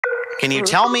Can you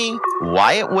tell me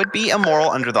why it would be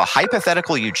immoral under the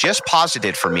hypothetical you just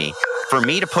posited for me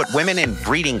to put women in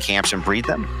breeding camps and breed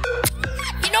them?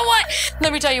 You know what?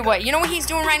 Let me tell you what. You know what he's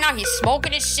doing right now? He's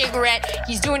smoking his cigarette.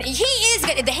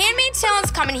 The Handmaid's Tale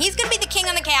is coming. He's going to be the king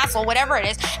on the castle, whatever it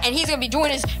is. And he's going to be doing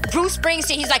his Bruce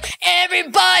Springsteen. He's like,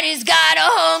 everybody's got a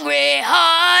hungry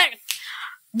heart.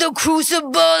 The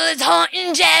crucible is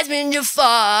haunting Jasmine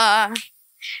Jafar.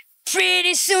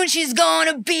 Pretty soon she's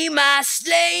gonna be my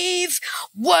slave,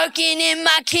 working in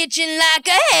my kitchen like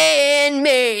a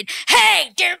handmaid.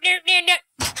 Hey, do I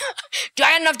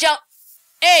got enough gel?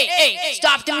 Hey,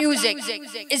 stop the music.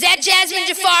 Is that Jasmine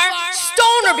Jafar?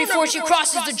 Stone her before she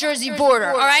crosses the Jersey border,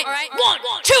 all right? 1,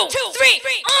 2, 3,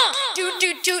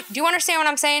 Do you understand what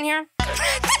I'm saying here?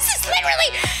 This is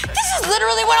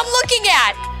literally what I'm looking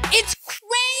at. It's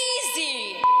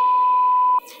crazy.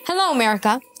 Hello,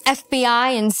 America.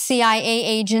 FBI and CIA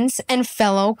agents and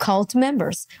fellow cult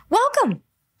members. Welcome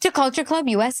to Culture Club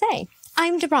USA.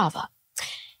 I'm Dubrava.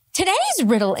 Today's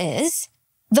riddle is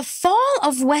the fall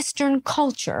of Western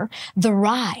culture, the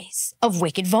rise of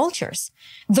wicked vultures.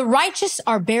 The righteous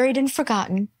are buried and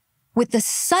forgotten with the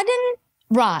sudden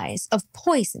rise of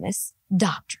poisonous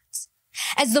doctrines.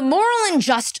 As the moral and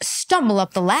just stumble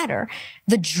up the ladder,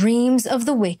 the dreams of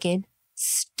the wicked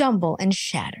stumble and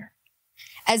shatter.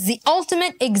 As the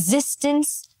ultimate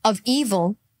existence of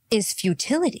evil is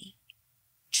futility,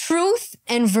 truth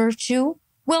and virtue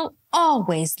will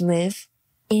always live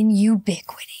in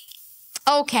ubiquity.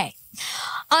 Okay,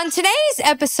 on today's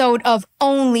episode of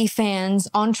OnlyFans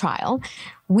on Trial,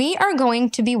 we are going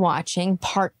to be watching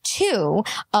part 2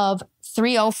 of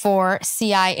 304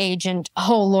 CIA agent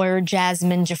whole lawyer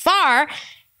Jasmine Jafar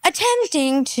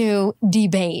attempting to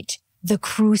debate the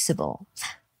crucible.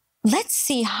 Let's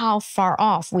see how far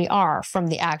off we are from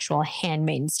the actual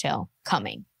Handmaid's Tale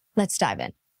coming. Let's dive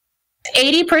in.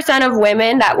 80% of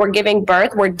women that were giving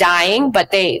birth were dying,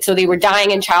 so they were dying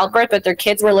in childbirth, but their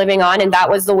kids were living on, and that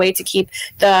was the way to keep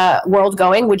the world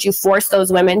going. Would you force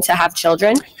those women to have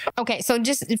children? Okay, so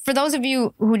just for those of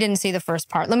you who didn't see the first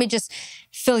part, let me just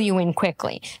fill you in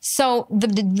quickly. So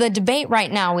the debate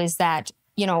right now is that,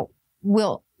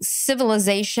 will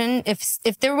civilization,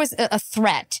 if there was a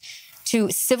threat to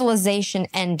civilization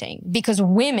ending because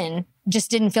women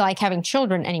just didn't feel like having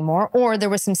children anymore, or there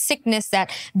was some sickness that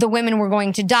the women were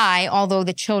going to die, although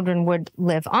the children would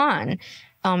live on.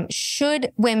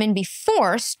 Should women be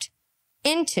forced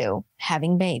into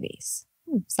having babies?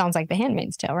 Sounds like The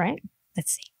Handmaid's Tale, right?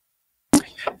 Let's see.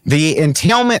 The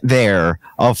entailment there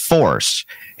of force,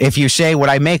 if you say, would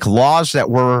I make laws that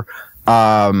were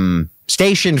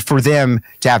stationed for them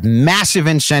to have massive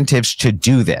incentives to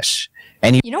do this?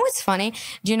 And you know what's funny?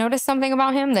 Do you notice something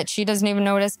about him that she doesn't even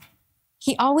notice?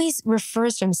 He always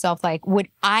refers to himself like, would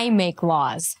I make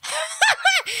laws?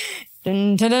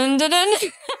 Dun, dun, dun, dun, dun.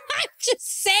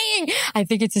 Just saying. I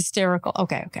think it's hysterical.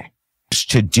 Okay.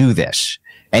 To do this.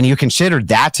 And you consider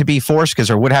that to be force because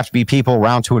there would have to be people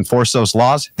around to enforce those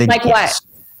laws? Then like yes.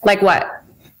 What? Like what?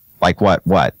 Like what?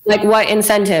 What? Like what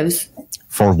incentives?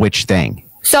 For which thing?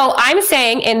 So I'm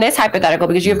saying in this hypothetical,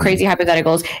 because you have crazy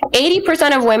hypotheticals,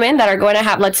 80% of women that are going to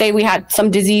have, let's say we had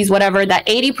some disease, whatever, that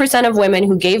 80% of women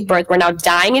who gave birth were now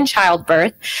dying in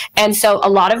childbirth. And so a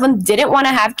lot of them didn't want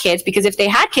to have kids because if they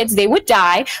had kids, they would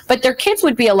die, but their kids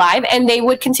would be alive and they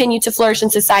would continue to flourish in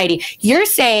society. You're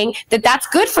saying that that's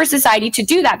good for society to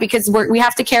do that because we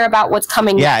have to care about what's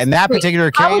coming. Yeah, in that particular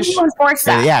case. How would you enforce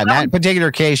that? Yeah, in that particular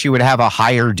case, you would have a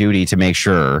higher duty to make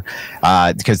sure,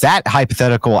 because that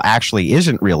hypothetical actually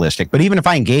isn't realistic. But even if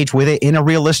I engage with it in a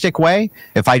realistic way,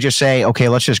 if I just say, okay,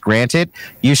 let's just grant it,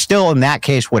 you still in that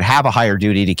case would have a higher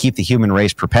duty to keep the human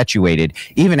race perpetuated,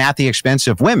 even at the expense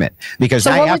of women, because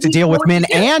now you have to deal with men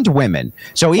and women.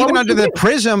 So even under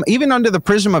the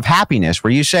prism of happiness,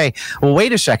 where you say, well,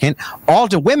 wait a second, all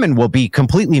the women will be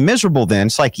completely miserable then.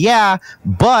 It's like, yeah,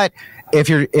 but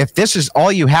if this is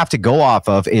all you have to go off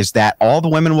of is that all the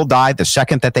women will die the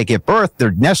second that they give birth,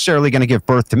 they're necessarily going to give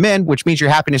birth to men, which means your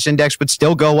happiness index would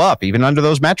still go up even under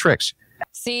those metrics.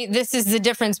 See, this is the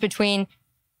difference between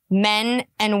men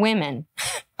and women,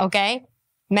 okay?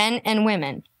 Men and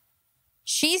women.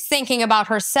 She's thinking about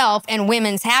herself and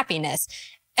women's happiness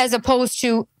as opposed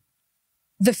to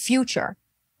the future.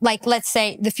 Like, let's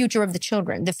say the future of the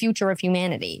children, the future of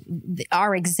humanity,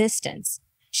 our existence.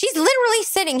 She's literally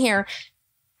sitting here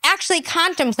actually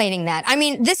contemplating that. I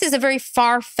mean, this is a very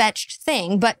far-fetched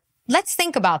thing, but let's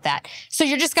think about that. So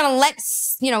you're just going to let,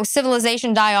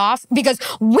 civilization die off because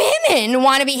women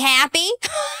want to be happy?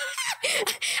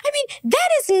 I mean, that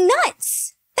is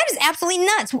nuts. That is absolutely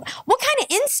nuts. What kind of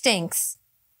instincts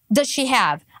does she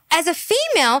have? as a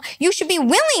female, you should be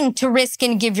willing to risk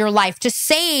and give your life to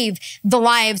save the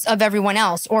lives of everyone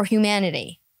else or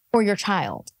humanity or your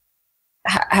child.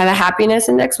 The happiness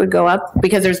index would go up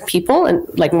because there's people and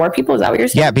like more people. Is that what you're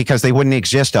saying? Yeah, because they wouldn't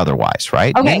exist otherwise,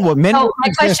 right? Okay. Men wouldn't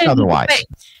exist otherwise.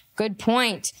 Good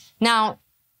point. Now,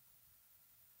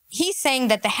 he's saying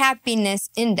that the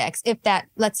happiness index, if that,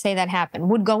 let's say that happened,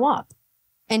 would go up.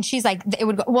 And she's like, it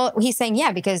would go, well, he's saying,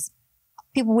 yeah, because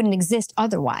people wouldn't exist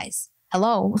otherwise.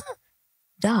 Hello?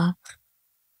 Duh.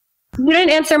 You didn't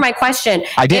answer my question.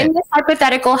 I did. In this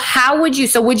hypothetical, how would you,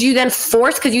 so would you then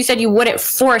force, because you said you wouldn't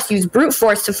use brute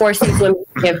force to force these women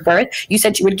to give birth. You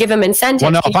said you would give them incentives.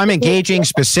 Well, no, if I'm engaging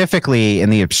specifically in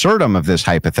the absurdum of this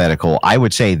hypothetical, I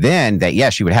would say then that,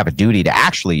 yes, you would have a duty to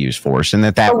actually use force and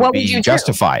that would be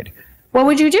justified. What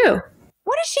would you do?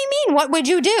 What does she mean? What would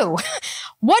you do?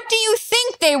 What do you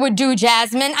think they would do,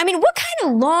 Jasmine? I mean, what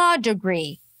kind of law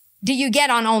degree do you get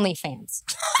on OnlyFans?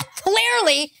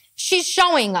 Clearly, she's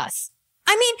showing us.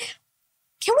 I mean,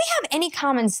 can we have any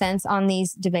common sense on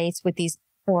these debates with these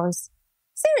whores?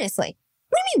 Seriously.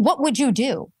 What do you mean, what would you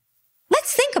do?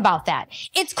 Let's think about that.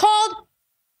 It's called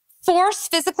force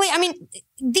physically. I mean,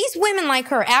 these women like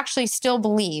her actually still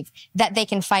believe that they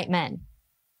can fight men.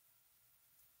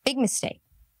 Big mistake.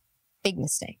 Big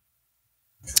mistake.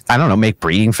 I don't know, make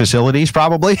breeding facilities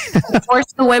probably.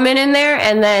 Force the women in there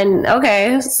and then, okay,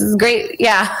 this is great.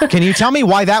 Yeah. Can you tell me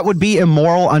why that would be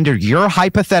immoral under your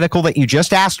hypothetical that you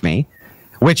just asked me,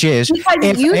 which is,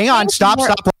 hang on, stop.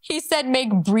 He said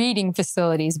make breeding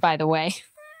facilities, by the way.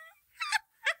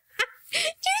 Do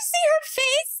you see her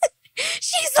face?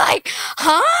 She's like,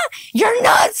 huh? You're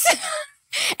nuts.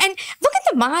 And look at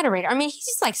the moderator. I mean, he's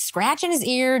just like scratching his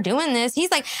ear, doing this.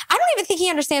 He's like, I don't even think he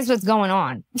understands what's going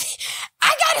on.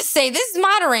 I gotta say, this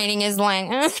moderating is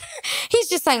like, he's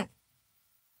just like,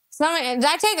 did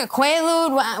I take a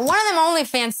Quaalude? One of them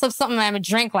OnlyFans slipped something I had a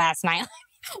drink last night.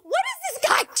 What is this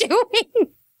guy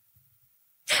doing?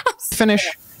 Finish.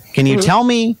 Can you tell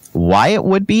me why it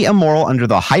would be immoral under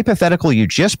the hypothetical you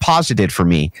just posited for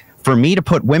me to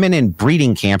put women in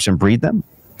breeding camps and breed them?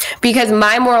 Because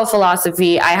my moral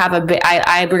philosophy,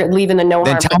 I believe in the no harm.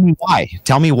 Then tell me why.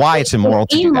 Tell me why it's immoral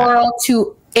to do that. Immoral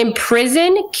to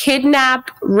imprison,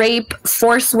 kidnap, rape,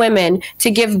 force women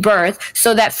to give birth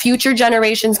so that future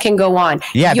generations can go on.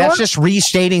 Yeah, that's just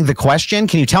restating the question.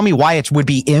 Can you tell me why it would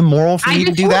be immoral for you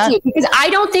to do that? Because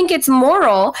I don't think it's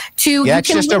moral to... Yeah, it's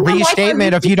just a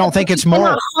restatement if you don't think it's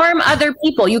moral. You cannot harm other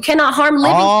people. You cannot harm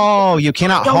living people. Oh, you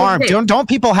cannot harm. Don't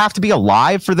people have to be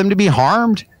alive for them to be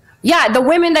harmed? Yeah, the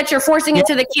women that you're forcing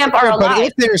into the camp are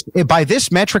alive. But by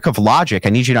this metric of logic, I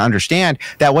need you to understand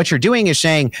that what you're doing is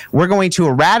saying we're going to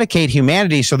eradicate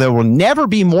humanity so there will never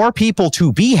be more people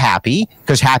to be happy,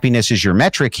 because happiness is your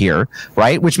metric here,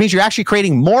 right? Which means you're actually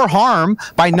creating more harm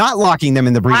by not locking them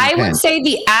in the breeding pen. I would say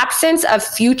the absence of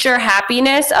future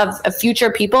happiness of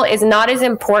future people is not as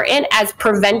important as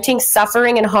preventing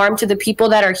suffering and harm to the people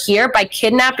that are here by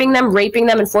kidnapping them, raping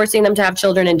them, and forcing them to have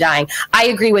children and dying. I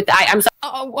agree with that. I'm sorry.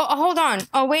 Hold on.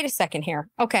 Oh, wait a second here.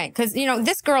 Okay. Because,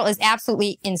 this girl is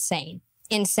absolutely insane.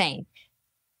 Insane.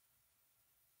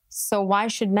 So why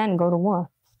should men go to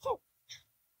war?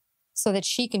 So that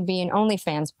she can be an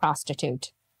OnlyFans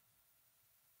prostitute.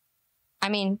 I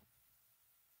mean,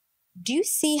 do you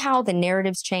see how the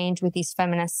narratives change with these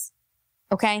feminists?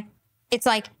 Okay? It's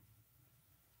like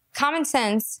common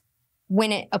sense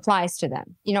when it applies to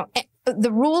them.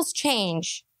 The rules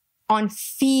change on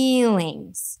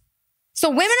feelings. So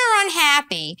women are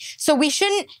unhappy, so we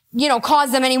shouldn't,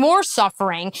 cause them any more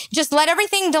suffering. Just let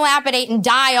everything dilapidate and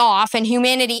die off and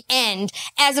humanity end,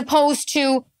 as opposed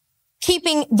to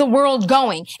keeping the world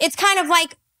going. It's kind of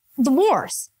like the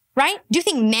wars, right? Do you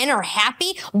think men are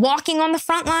happy walking on the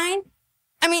front line?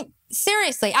 I mean,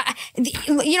 seriously,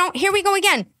 here we go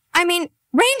again. I mean,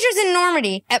 Rangers in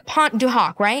Normandy at Pont du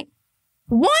Hoc, right?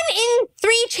 1 in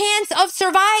 3 chance of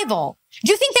survival.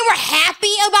 Do you think they were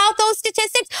happy about those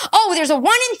statistics? Oh, there's a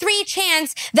 1 in 3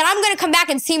 chance that I'm going to come back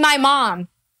and see my mom.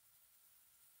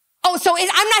 Oh, so I'm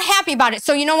not happy about it.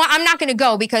 So you know what? I'm not going to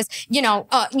go because,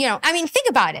 I mean, think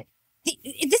about it.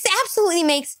 This absolutely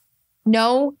makes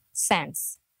no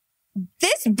sense.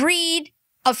 This breed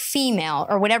of female,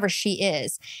 or whatever she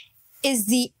is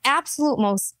the absolute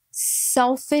most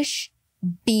selfish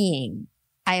being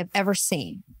I have ever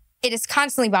seen. It is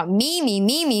constantly about me, me,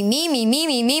 me, me, me, me, me,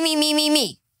 me, me, me, me, me,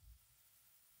 me.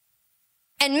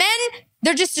 And men,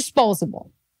 they're just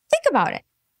disposable. Think about it.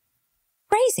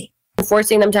 Crazy.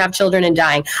 forcing them to have children and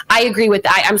dying. I agree with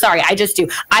that. I'm sorry, I just do.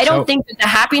 I don't think that the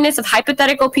happiness of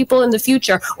hypothetical people in the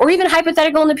future, or even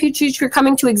hypothetical in the future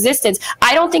coming to existence,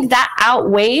 I don't think that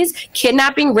outweighs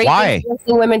kidnapping, raping, and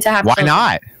forcing women to have children. Why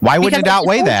not? Why wouldn't it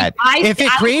outweigh that? If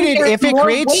it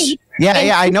creates,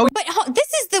 yeah, I know. But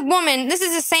this is the woman, this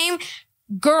is the same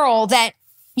girl that,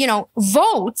 you know,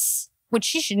 votes, which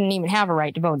she shouldn't even have a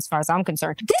right to vote as far as I'm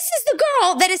concerned. This is the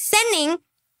girl that is sending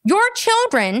your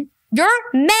children, your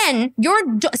men, your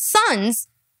sons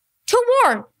to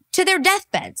war, to their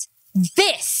deathbeds.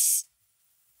 This.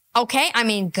 Okay? I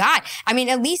mean, God. I mean,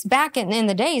 at least back in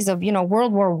the days of, you know,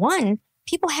 World War I,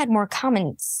 people had more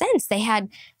common sense. They had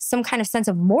some kind of sense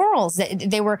of morals.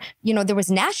 They were, you know, there was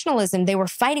nationalism. They were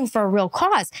fighting for a real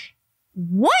cause.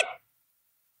 What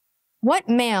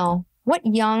male, what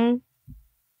young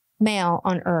male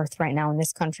on earth right now in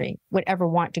this country would ever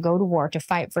want to go to war to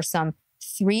fight for some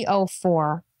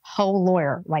 304 hoe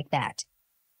lawyer like that?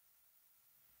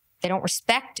 They don't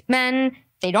respect men.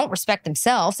 They don't respect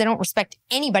themselves. They don't respect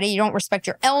anybody. You don't respect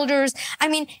your elders. I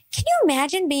mean, can you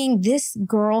imagine being this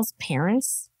girl's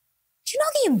parents? Do you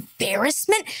know the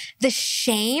embarrassment, the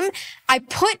shame? I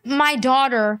put my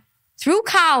daughter through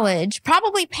college,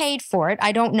 probably paid for it,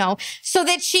 I don't know, so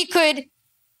that she could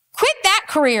quit that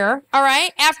career, all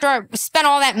right, after I spent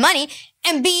all that money,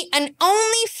 and be an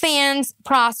OnlyFans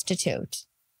prostitute.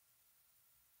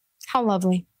 How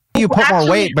lovely. You put more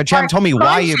weight, but you haven't told me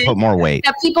why you put more weight.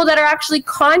 The people that are actually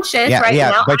conscious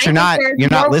now, but you're not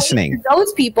listening.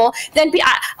 Those people, then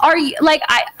are you like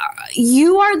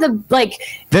you are the like.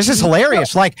 This is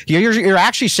hilarious. Like you're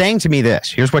actually saying to me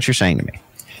this. Here's what you're saying to me.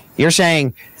 You're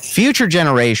saying future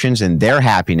generations and their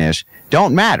happiness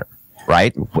don't matter,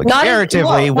 right?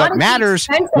 Comparatively, what matters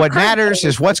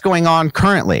is what's going on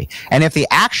currently, and if the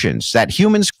actions that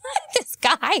humans. This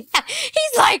guy,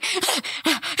 he's like,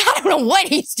 I don't know what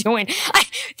he's doing.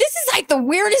 This is like the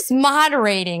weirdest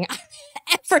moderating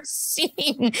I've ever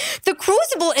seen. The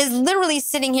Crucible is literally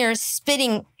sitting here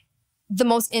spitting the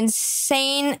most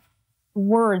insane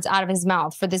words out of his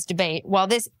mouth for this debate, while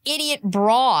this idiot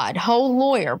broad, hoe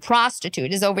lawyer,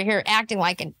 prostitute is over here acting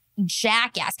like a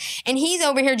jackass. And he's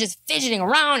over here just fidgeting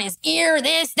around his ear,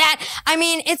 this, that. I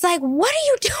mean, it's like, what are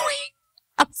you doing?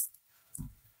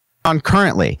 On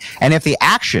currently, and if the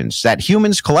actions that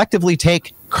humans collectively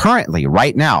take currently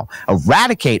right now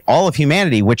eradicate all of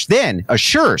humanity, which then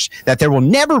assures that there will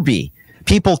never be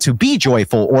people to be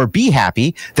joyful or be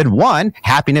happy, then one,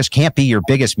 happiness can't be your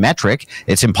biggest metric.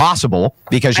 It's impossible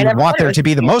because you want there to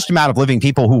be the most amount of living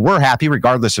people who were happy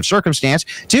regardless of circumstance.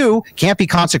 Two, can't be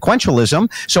consequentialism.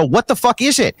 So what the fuck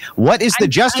is it? What is the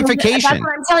justification? That's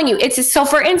what I'm telling you. It's so,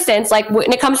 for instance, like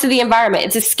when it comes to the environment,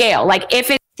 it's a scale. Like if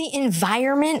it's the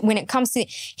environment, when it comes to, he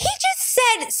just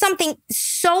said something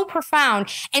so profound,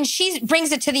 and she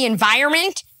brings it to the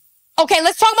environment. Okay,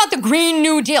 let's talk about the Green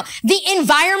New Deal. The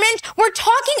environment, we're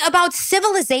talking about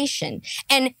civilization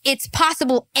and its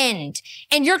possible end.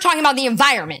 And you're talking about the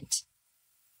environment.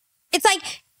 It's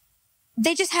like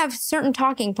they just have certain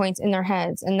talking points in their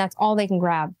heads, and that's all they can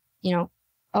grab. You know,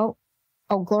 oh,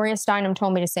 Gloria Steinem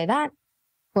told me to say that.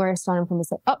 Gloria Steinem told me to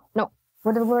say, oh, no,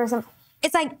 what did Gloria Steinem?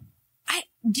 It's like,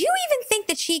 do you even think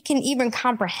that she can even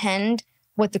comprehend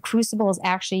what the Crucible is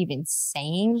actually even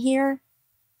saying here?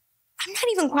 I'm not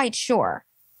even quite sure.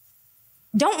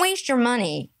 Don't waste your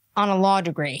money on a law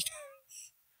degree.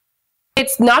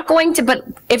 It's not going to, but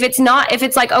if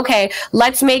it's like, okay,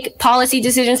 let's make policy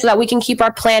decisions so that we can keep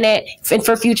our planet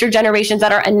for future generations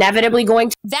that are inevitably going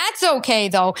to. That's okay,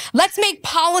 though. Let's make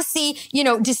policy,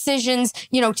 decisions,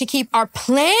 to keep our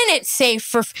planet safe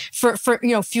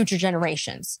for future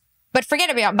generations. But forget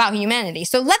about humanity.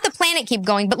 So let the planet keep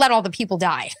going, but let all the people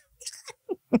die.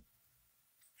 I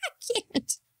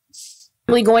can't.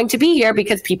 Going to be here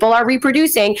because people are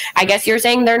reproducing. I guess you're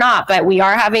saying they're not, but we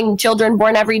are having children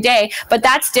born every day. But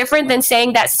that's different than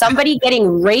saying that somebody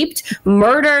getting raped,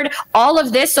 murdered, all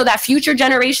of this so that future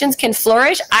generations can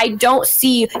flourish. I don't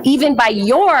see, even by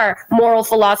your moral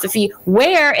philosophy,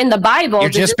 where in the Bible. You're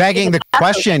just begging the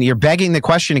question. You're begging the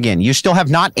question again. You still have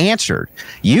not answered.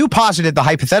 You posited the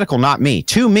hypothetical, not me,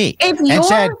 to me, and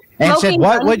said,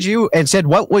 what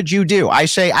would you do? I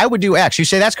say, I would do X. You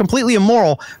say that's completely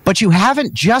immoral, but you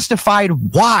haven't justified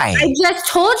why. I just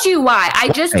told you why. I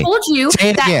just told you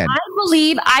that again.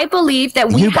 I believe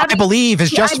that we I believe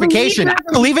is justification. I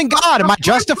believe in God. Am I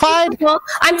justified?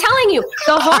 I'm telling you,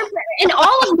 the hard and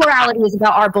all of morality is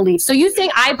about our beliefs. So you saying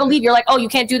I believe, you're like, oh, you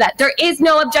can't do that. There is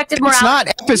no objective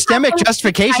morality. It's not epistemic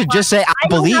justification. Just say I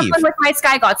believe. With my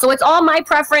sky god. So it's all my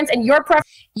preference and your preference.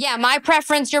 Yeah, my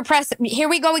preference, your preference. Here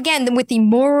we go again with the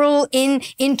moral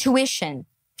intuition.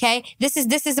 Okay, this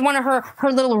is one of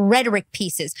her little rhetoric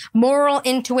pieces. Moral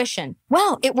intuition.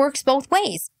 Well, it works both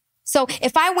ways. So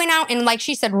if I went out and, like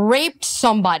she said, raped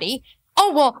somebody,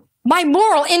 oh, well, my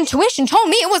moral intuition told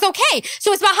me it was okay.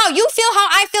 So it's about how you feel, how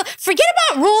I feel. Forget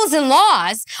about rules and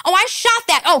laws. Oh, I shot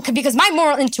that. Oh, because my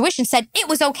moral intuition said it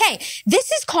was okay.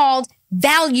 This is called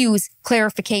values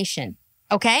clarification.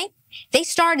 Okay? They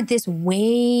started this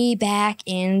way back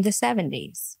in the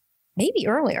 70s, maybe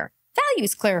earlier.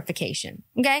 Values clarification.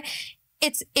 Okay?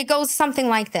 It goes something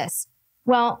like this.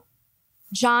 Well,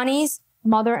 Johnny's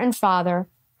mother and father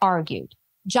argued.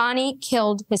 Johnny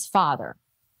killed his father.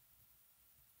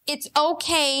 It's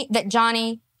okay that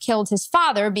Johnny killed his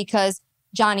father because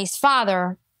Johnny's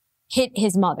father hit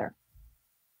his mother.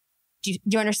 Do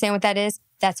you understand what that is?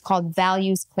 That's called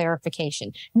values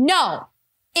clarification. No,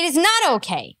 it is not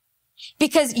okay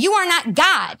because you are not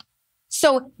God.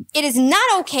 So it is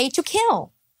not okay to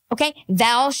kill. Okay?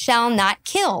 Thou shall not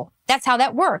kill. That's how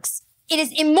that works. It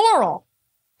is immoral.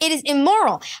 It is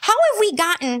immoral. How have we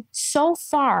gotten so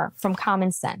far from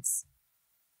common sense?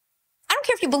 I don't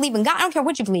care if you believe in God. I don't care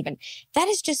what you believe in. That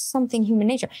is just something human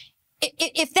nature.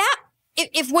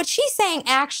 If what she's saying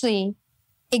actually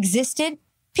existed,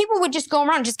 people would just go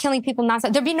around just killing people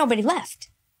nonstop. There'd be nobody left.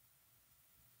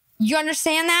 You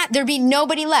understand that? There'd be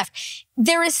nobody left.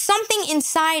 There is something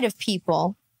inside of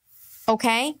people,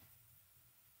 okay?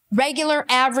 Regular,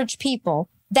 average people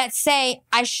that say,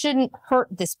 I shouldn't hurt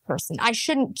this person. I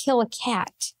shouldn't kill a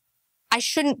cat. I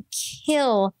shouldn't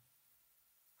kill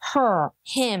her,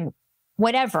 him,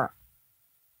 whatever.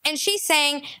 And she's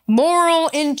saying moral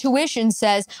intuition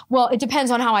says, well, it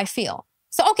depends on how I feel.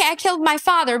 So, okay, I killed my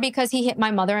father because he hit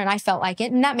my mother and I felt like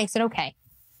it, and that makes it okay.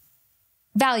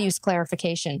 Values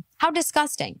clarification. How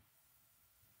disgusting.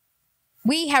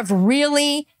 We have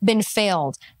really been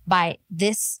failed by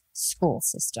this school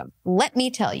system. Let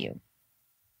me tell you.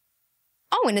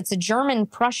 Oh, and it's a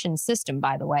German-Prussian system,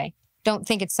 by the way. Don't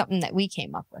think it's something that we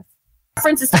came up with.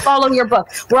 Preferences to follow your book.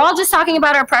 We're all just talking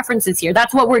about our preferences here.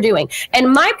 That's what we're doing.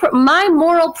 And my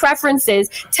moral preferences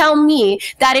tell me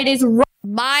that it is wrong.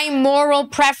 My moral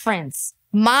preference.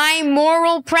 My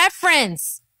moral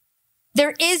preference.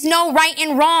 There is no right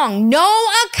and wrong. No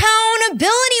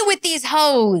accountability with these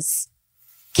hoes.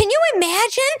 Can you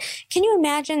imagine? Can you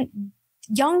imagine?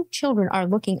 Young children are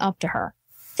looking up to her.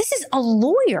 This is a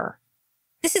lawyer.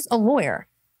 This is a lawyer.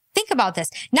 Think about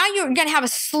this. Now you're going to have a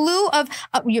slew of,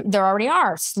 there already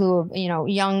are a slew of,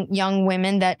 young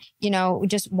women that,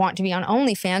 just want to be on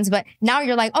OnlyFans. But now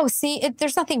you're like, oh, see,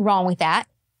 there's nothing wrong with that.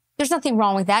 There's nothing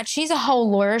wrong with that. She's a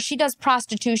whole lawyer. She does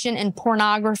prostitution and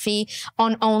pornography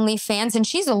on OnlyFans, and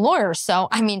she's a lawyer. So,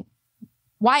 I mean,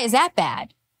 why is that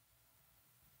bad?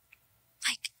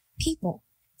 Like, people,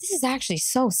 this is actually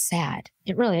so sad.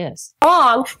 It really is.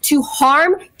 Wrong to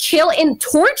harm, kill, and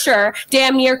torture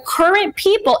damn near current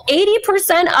people.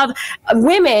 80% of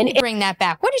women. Bring that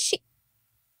back. What is she?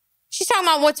 She's talking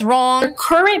about what's wrong.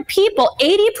 Current people,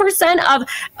 80% of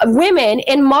women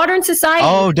in modern society.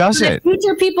 Oh, does it?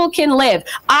 Future people can live.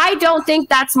 I don't think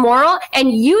that's moral,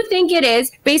 and you think it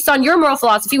is based on your moral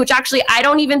philosophy, which actually I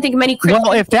don't even think many Christians.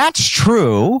 Well, if that's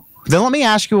true, then let me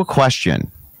ask you a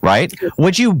question. Right?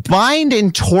 Would you bind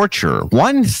and torture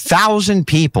 1,000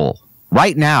 people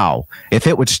right now if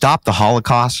it would stop the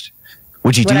Holocaust?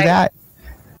 Would you do that?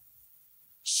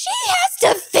 She has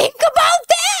to think about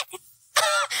that.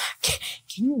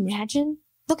 Can you imagine?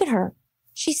 Look at her.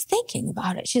 She's thinking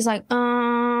about it. She's like,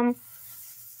 look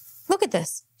at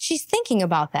this. She's thinking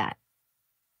about that.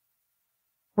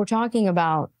 We're talking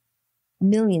about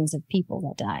millions of people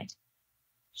that died.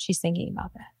 She's thinking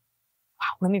about that.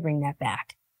 Wow, let me bring that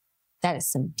back. That is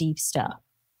some deep stuff.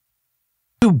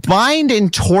 To bind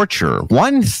and torture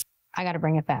I got to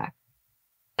bring it back.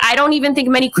 I don't even think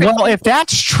many Christians. Well, if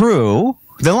that's true,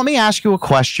 then let me ask you a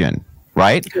question,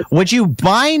 right? Would you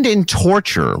bind and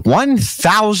torture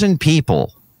 1,000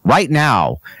 people right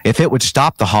now if it would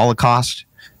stop the Holocaust?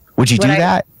 Would you do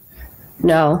that?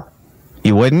 No.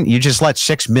 You wouldn't? You just let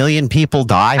 6 million people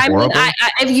die horribly? I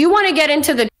mean, if you want to get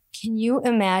into the... Can you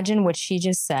imagine what she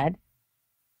just said?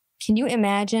 Can you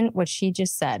imagine what she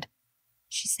just said?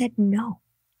 She said no.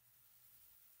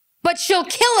 But she'll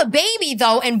kill a baby,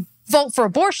 though, and vote for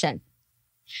abortion.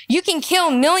 You can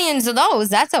kill millions of those.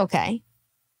 That's okay.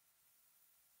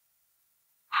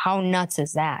 How nuts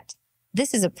is that?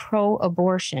 This is a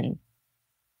pro-abortion,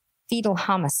 fetal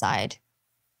homicide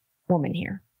woman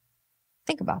here.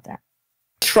 Think about that.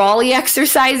 Trolley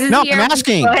exercises no, here. I'm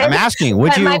asking.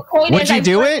 Would you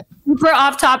do it? super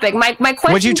off topic. My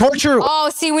question. Would you torture? Oh,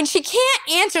 see, when she can't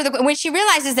answer when she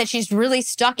realizes that she's really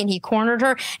stuck and he cornered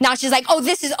her, now she's like, oh,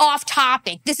 this is off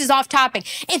topic. This is off topic.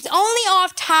 It's only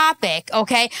off topic,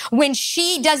 okay, when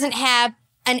she doesn't have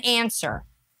an answer.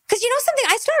 Because you know something?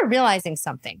 I started realizing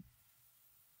something.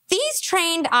 These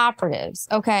trained operatives,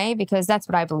 okay, because that's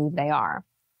what I believe they are,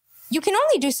 you can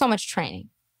only do so much training,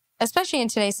 especially in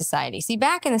today's society. See,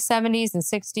 back in the 70s and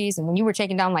 60s, and when you were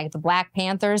taking down like the Black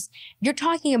Panthers, you're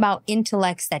talking about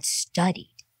intellects that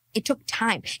studied. It took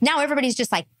time. Now everybody's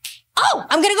just like, oh,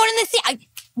 I'm going to go to the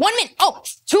 1 minute. Oh,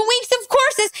 2 weeks of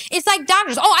courses. It's like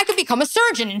doctors. Oh, I could become a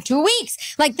surgeon in 2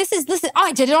 weeks. Like this is, oh,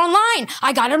 I did it online.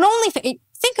 I got it only.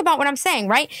 Think about what I'm saying,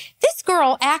 right? This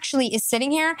girl actually is sitting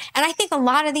here, and I think a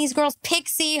lot of these girls,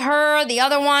 Pixie, her, the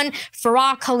other one,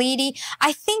 Farah Khalidi,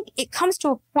 I think it comes to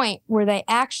a point where they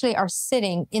actually are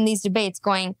sitting in these debates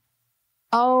going,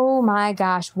 oh my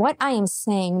gosh, what I am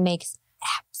saying makes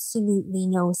absolutely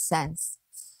no sense.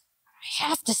 I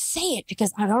have to say it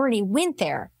because I already went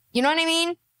there. You know what I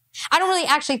mean? I don't really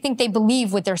actually think they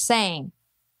believe what they're saying.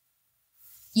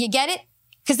 You get it?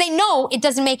 Because they know it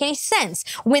doesn't make any sense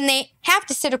when they have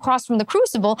to sit across from the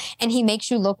crucible and he makes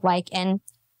you look like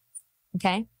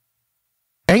okay?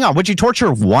 Hang on, would you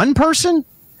torture one person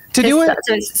to do it?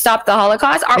 To stop the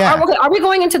Holocaust? Are we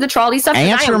going into the trolley stuff?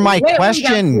 Answer my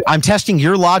question. I'm testing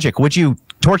your logic. Would you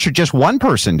torture just one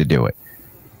person to do it?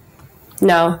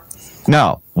 No.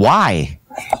 No. Why?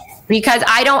 Because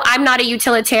I'm not a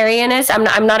utilitarianist.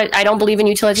 I don't believe in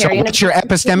utilitarianism. So what's your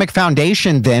epistemic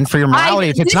foundation then for your morality?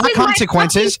 If it's not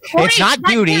consequences, it's not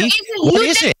duty, what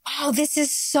is it? Oh, this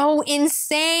is so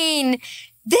insane.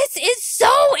 This is so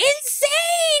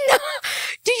insane.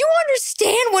 Do you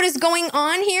understand what is going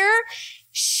on here?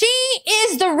 She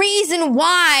is the reason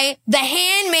why The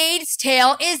Handmaid's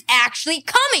Tale is actually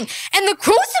coming. And the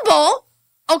crucible,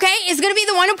 okay, is going to be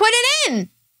the one to put it in.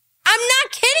 I'm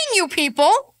not kidding you,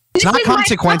 people. It's not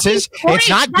consequences. It's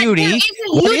not duty.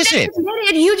 What is it?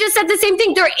 You just said the same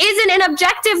thing. There isn't an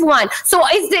objective one. So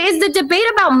is the debate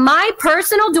about my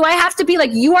personal? Do I have to be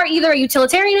like, you are either a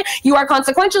utilitarian, you are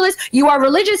consequentialist, you are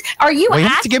religious? Are you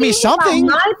have to give me something?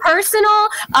 My personal?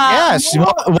 Yes.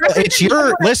 Well, it's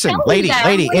your, listen, lady,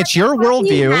 it's your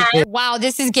worldview. Wow,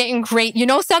 this is getting great. You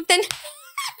know something?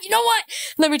 You know what?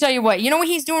 Let me tell you what. You know what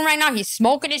he's doing right now? He's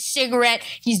smoking his cigarette.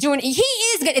 He is the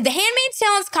Handmaid's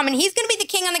Tale is coming. He's going to be the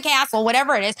king on the castle,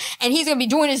 whatever it is. And he's going to be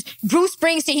doing his Bruce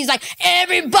Springsteen. He's like,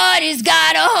 everybody's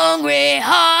got a hungry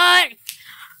heart.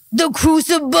 The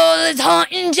crucible is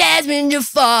haunting Jasmine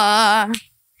Jafar.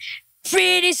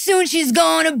 Pretty soon she's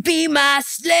gonna be my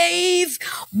slave,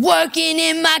 working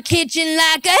in my kitchen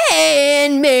like a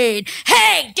handmaid.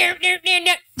 Hey, do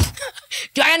I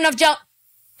got enough gel?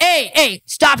 Hey,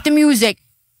 stop the music.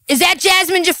 Is that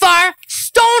Jasmine Jafar?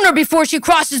 Stone her before she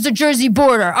crosses the Jersey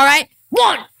border, all right?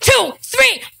 1, 2,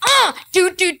 3,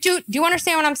 do. Do you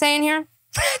understand what I'm saying here?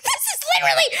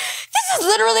 This is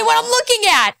literally what I'm looking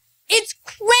at. It's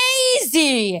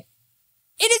crazy.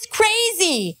 It is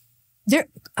crazy.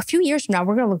 A few years from now,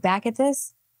 we're going to look back at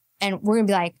this and we're going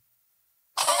to be like,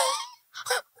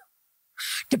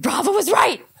 DeBravo was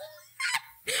right.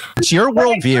 It's your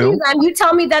worldview. And you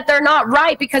tell me that they're not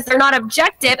right because they're not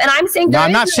objective. And I'm saying,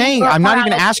 I'm not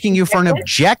even asking you for an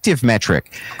objective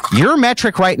metric. Your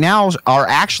metric right now are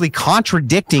actually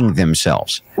contradicting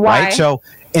themselves. Why? Right? So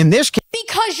in this case,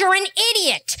 because you're an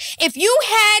idiot. If you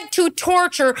had to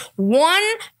torture one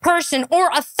person or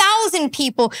 1,000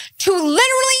 people to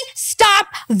literally stop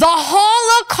the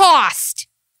Holocaust,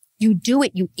 you do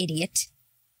it, you idiot.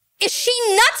 Is she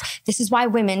nuts? This is why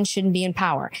women shouldn't be in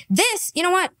power. You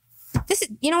know what?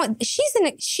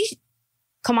 She's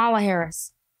Kamala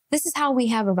Harris. This is how we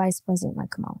have a vice president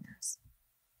like Kamala Harris.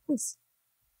 That's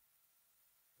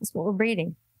what we're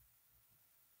breeding.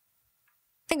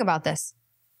 Think about this.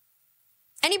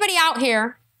 Anybody out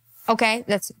here, okay,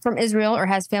 that's from Israel or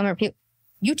has family or people,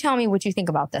 you tell me what you think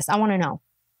about this. I want to know.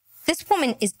 This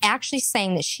woman is actually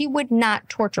saying that she would not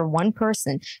torture one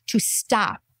person to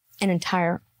stop an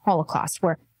entire Holocaust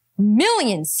where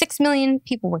 6 million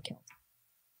people were killed.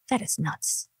 That is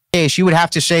nuts. You would have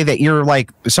to say that you're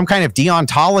like some kind of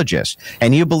deontologist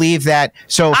and you believe that.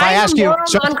 So if I ask you,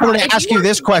 I'm going to ask you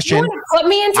this question, I'm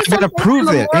going to prove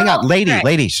it. Hang on,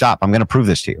 lady, stop. I'm going to prove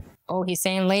this to you. Oh, he's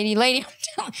saying, lady.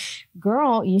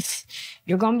 Girl,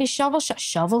 you're going to be shovel.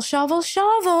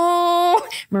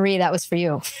 Marie, that was for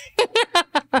you.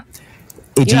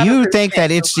 Do you think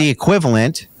that it's the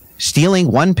equivalent,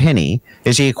 stealing 1 penny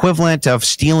is the equivalent of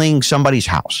stealing somebody's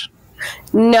house?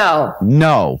 No.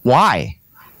 No. Why?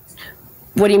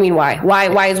 What do you mean why?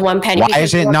 Why is 1 penny? Why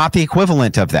is it not the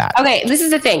equivalent of that? Okay, this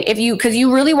is the thing. Because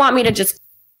you really want me to just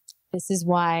This is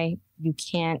why you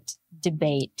can't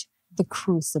debate the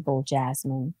crucible,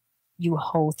 Jasmine. You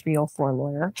hoe 304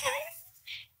 lawyer.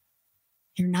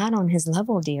 You're not on his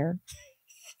level, dear.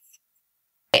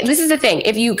 This is the thing.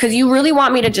 Because you really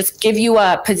want me to just give you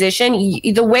a position,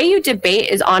 the way you debate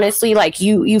is honestly like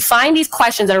you find these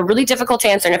questions that are really difficult to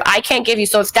answer. And if I can't give you,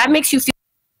 so if that makes you feel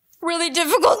really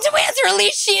difficult to answer, at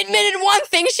least she admitted one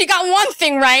thing. She got one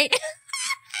thing right.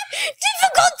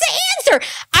 Difficult to answer.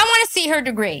 I want to see her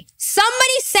degree.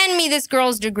 Somebody send me this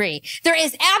girl's degree. There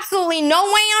is absolutely no way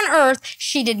on earth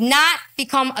she did not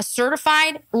become a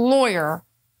certified lawyer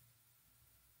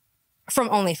from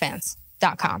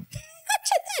OnlyFans.com.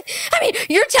 I mean,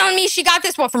 you're telling me she got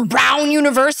this, what, from Brown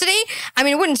University? I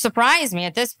mean, it wouldn't surprise me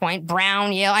at this point.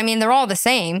 Brown, Yale, I mean, they're all the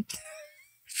same.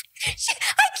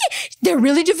 They're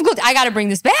really difficult. I got to bring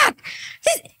this back.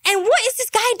 And what is this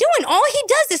guy doing? All he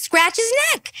does is scratch his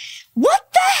neck. What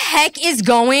the heck is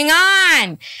going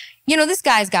on? You know, this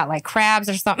guy's got like crabs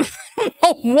or something. I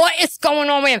don't know what is going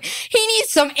on with him. He needs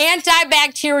some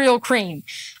antibacterial cream.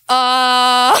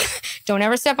 Don't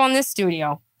ever step on this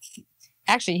studio.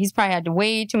 Actually, he's probably had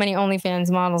way too many OnlyFans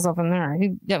models up in there.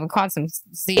 He caught some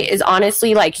disease. Is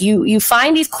honestly like you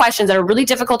find these questions that are really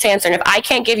difficult to answer. And if I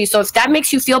can't give you, so if that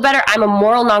makes you feel better, I'm a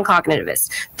moral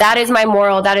non-cognitivist. That is my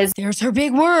moral. There's her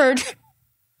big word.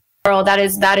 Moral. That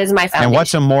is my foundation. And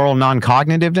what's a moral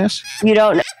non-cognitiveness? You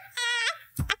don't know.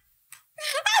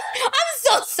 I'm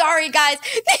so sorry, guys.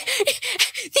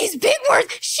 These big words,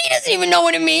 she doesn't even know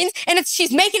what it means. And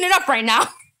she's making it up right now.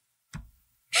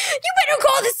 You better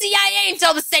call the CIA and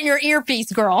tell them to send your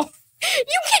earpiece, girl.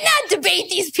 You cannot debate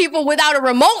these people without a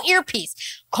remote earpiece.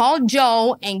 Call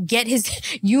Joe and get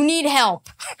you need help.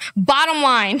 Bottom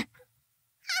line.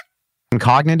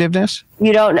 Cognitiveness?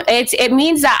 You don't know. It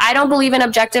means that I don't believe in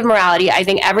objective morality. I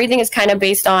think everything is kind of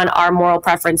based on our moral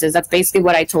preferences. That's basically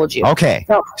what I told you. Okay.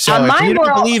 So if you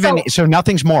don't believe in, so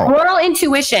nothing's moral. Moral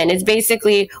intuition is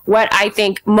basically what I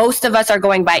think most of us are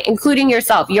going by, including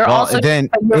yourself.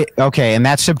 Okay, and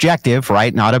that's subjective,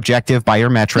 right? Not objective by your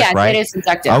metric, yes, right? It is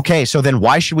subjective. Okay, so then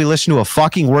why should we listen to a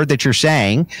fucking word that you're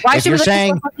saying? If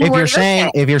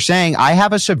you're saying I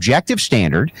have a subjective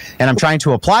standard and I'm trying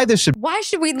to apply this. Why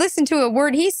should we listen to a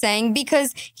word he's saying? Because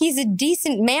he's a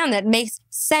decent man that makes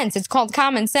sense. It's called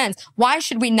common sense. Why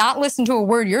should we not listen to a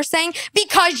word you're saying?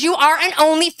 Because you are an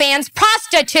OnlyFans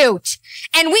prostitute.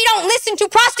 And we don't listen to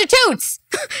prostitutes.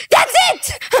 That's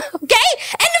it. Okay?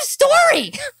 End of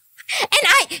story.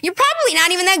 And you're probably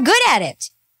not even that good at it.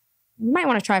 You might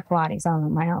want to try Pilates. I don't know, it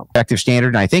might help. Subjective standard.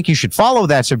 And I think you should follow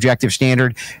that subjective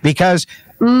standard because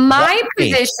my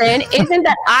position isn't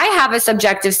that I have a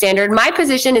subjective standard. My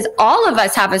position is all of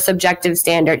us have a subjective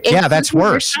standard. Yeah, that's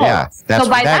worse. Yeah, so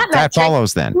by that metric,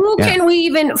 follows then. Who can we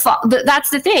even follow? That's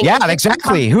the thing. Yeah,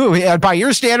 exactly. Who, by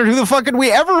your standard, who the fuck could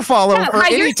we ever follow for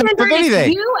any type of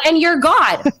anything? You and your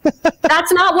God.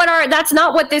 That's not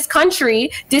what this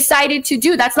country decided to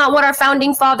do. That's not what our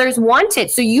founding fathers wanted.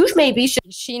 So you maybe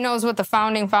should. She knows what the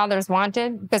founding fathers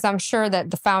wanted, because I'm sure that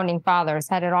the founding fathers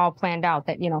had it all planned out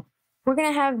that, you know, we're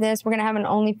going to have this. We're going to have an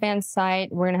OnlyFans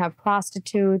site. We're going to have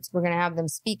prostitutes. We're going to have them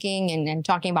speaking and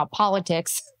talking about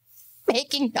politics,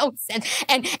 making no sense,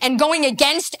 and going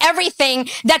against everything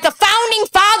that the founding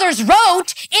fathers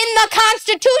wrote in the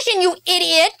Constitution, you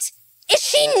idiot. Is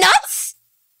she nuts?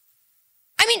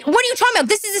 I mean, what are you talking about?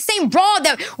 This is the same broad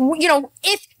that, you know,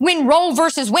 when Roe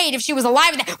versus Wade, if she was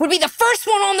alive, that would be the first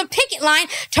one on the picket line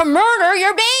to murder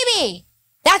your baby.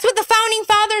 That's what the founding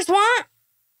fathers want.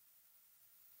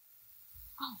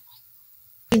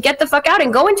 Get the fuck out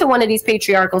and go into one of these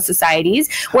patriarchal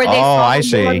societies where they follow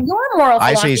your moral philosophy.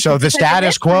 I see. So the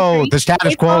status quo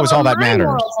is all that matters.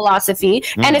 Moral philosophy.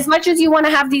 And as much as you want to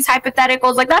have these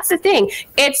hypotheticals, like that's the thing.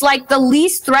 It's like the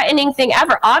least threatening thing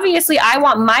ever. Obviously, I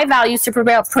want my values to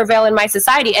prevail in my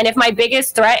society. And if my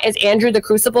biggest threat is Andrew the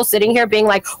Crucible sitting here being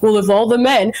like, well, if all the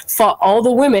men fought all the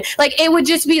women, like it would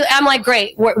just be, I'm like,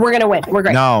 great, we're going to win. We're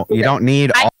great. No, you don't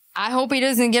need I hope he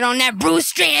doesn't get on that Bruce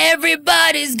string.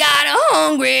 Everybody's got a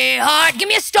hungry heart. Give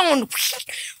me a stone.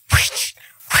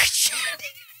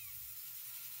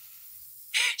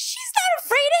 She's not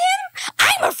afraid of him.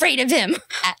 I'm afraid of him.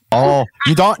 Oh,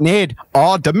 you don't need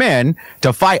all the men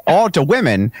to fight all the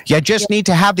women. You just need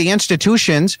to have the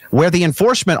institutions where the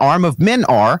enforcement arm of men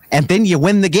are, and then you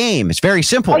win the game. It's very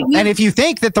simple. And if you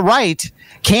think that the right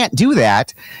can't do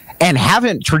that, and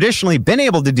haven't traditionally been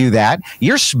able to do that,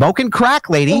 you're smoking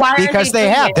crack, lady, because they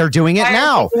have. They're doing it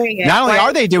now. Not only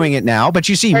are they doing it now, but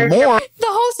you see more. The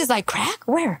host is like, crack?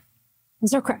 Where? Is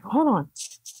there crack? Hold on.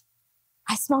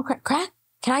 I smell crack. Crack?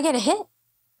 Can I get a hit?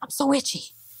 I'm so itchy.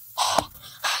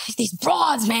 These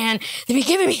broads, man, they be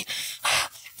giving me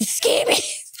the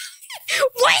scabies.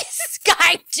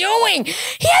 doing?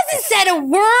 He hasn't said a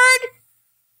word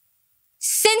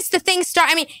since the thing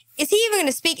started. I mean, is he even going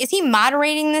to speak? Is he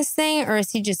moderating this thing, or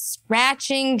is he just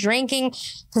scratching, drinking,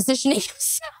 positioning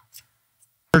himself?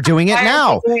 They're doing it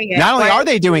now. Not only are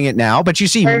they doing it now, but you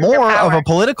see more of a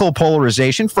political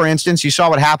polarization. For instance, you saw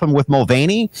what happened with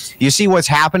Mulvaney. You see what's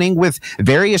happening with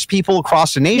various people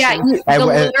across the nation.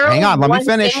 Hang on, let me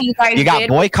finish. You got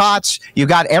boycotts. You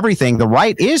got everything. The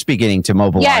right is beginning to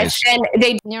mobilize. Yes,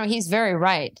 and he's very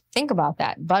right. Think about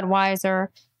that. Budweiser,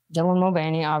 Dylan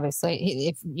Mulvaney,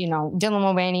 obviously. Dylan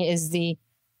Mulvaney is the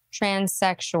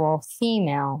transsexual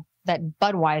female that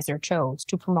Budweiser chose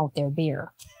to promote their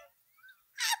beer.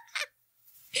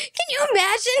 Can you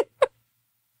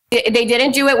imagine? They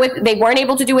didn't do it they weren't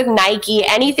able to do with Nike,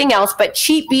 anything else, but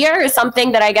cheap beer is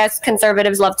something that I guess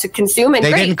conservatives love to consume. And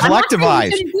they didn't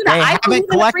collectivize. They haven't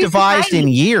collectivized in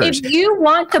years. If you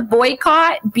want to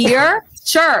boycott beer,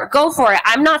 sure, go for it.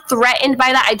 I'm not threatened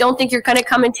by that. I don't think you're going to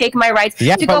come and take my rights.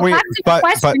 Yeah, but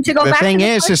the thing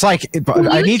is, it's like,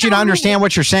 I need you to understand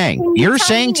what you're saying. You're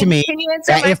saying to me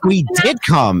that if we did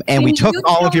come and we took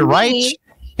all of your rights,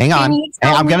 hang on,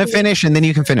 I'm going to finish and then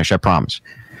you can finish, I promise.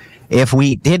 If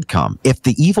we did come, if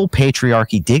the evil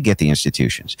patriarchy did get the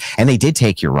institutions and they did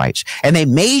take your rights and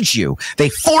they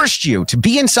forced you to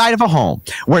be inside of a home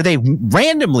where they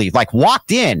randomly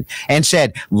walked in and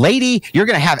said, lady, you're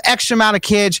going to have X amount of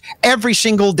kids every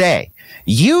single day.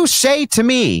 You say to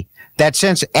me that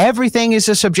since everything is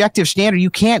a subjective standard,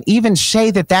 you can't even say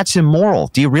that that's immoral.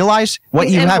 Do you realize what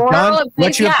you have done?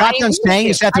 What you have got done saying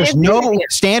is that there's no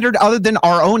standard other than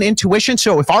our own intuition.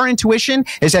 So if our intuition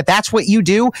is that that's what you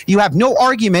do, you have no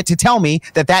argument to tell me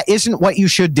that that isn't what you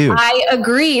should do. I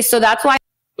agree. So that's why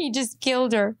he just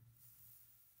killed her.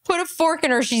 Put a fork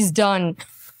in her. She's done.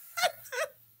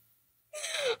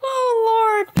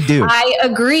 Oh, Lord. Dude. I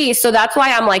agree. So that's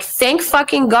why I'm like, thank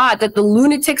fucking God that the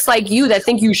lunatics like you that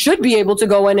think you should be able to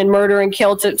go in and murder and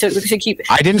kill to keep.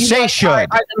 I didn't say should.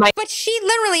 But she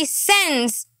literally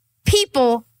sends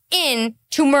people in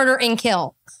to murder and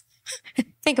kill.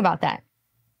 Think about that.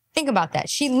 Think about that.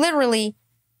 She literally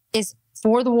is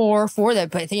for the war,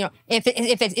 but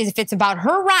if it's about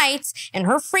her rights and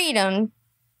her freedom,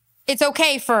 it's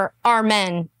okay for our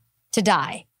men to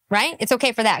die. Right? It's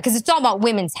okay for that because it's all about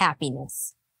women's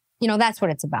happiness. That's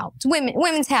what it's about. It's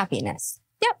women's happiness.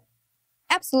 Yep.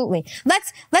 Absolutely.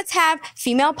 Let's have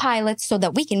female pilots so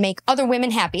that we can make other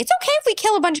women happy. It's okay if we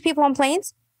kill a bunch of people on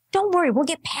planes. Don't worry. We'll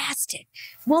get past it.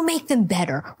 We'll make them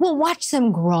better. We'll watch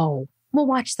them grow.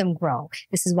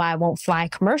 This is why I won't fly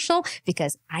commercial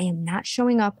because I am not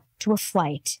showing up to a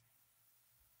flight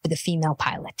with a female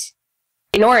pilot.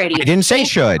 Minority. I didn't say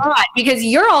should. Because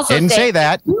you're also didn't say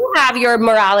that. You have your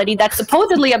morality that's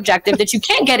supposedly objective that you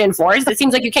can't get enforced. It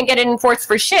seems like you can't get it enforced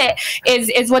for shit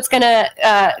is what's going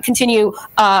to continue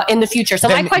in the future. So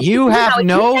then my question you have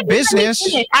no business.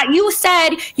 You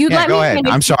said you'd let me go ahead.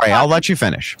 finish. I'm sorry. I'll let you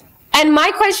finish. And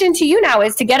my question to you now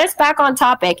is to get us back on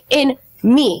topic in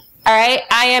me. All right.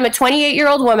 I am a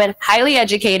 28-year-old woman, highly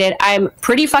educated. I'm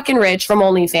pretty fucking rich from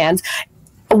OnlyFans.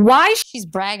 Why? She's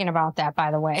bragging about that, by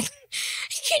the way.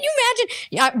 Can you imagine?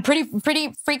 Yeah, pretty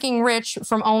freaking rich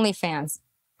from OnlyFans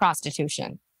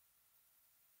prostitution.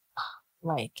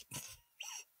 Why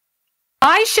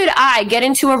should I get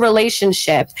into a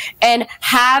relationship and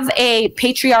have a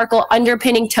patriarchal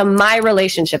underpinning to my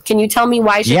relationship? Can you tell me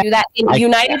why I should do that in the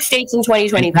United States in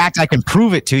 2020? In fact, I can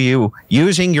prove it to you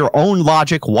using your own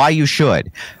logic why you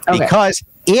should. Okay. Because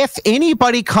if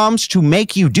anybody comes to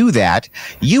make you do that,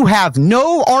 you have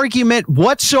no argument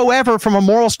whatsoever from a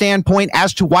moral standpoint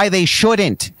as to why they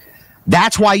shouldn't.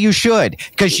 That's why you should,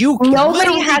 because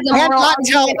nobody has a moral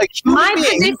argument. My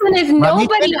position is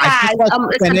nobody has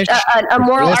a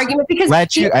moral argument because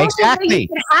exactly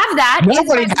you have that.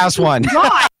 Nobody has one.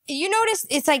 You notice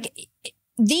it's like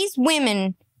these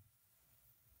women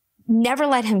never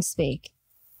let him speak.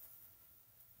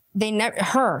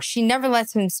 She never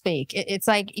lets him speak. It's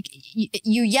like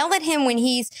you yell at him when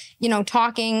he's,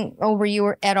 talking over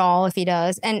you at all, if he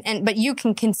does. But you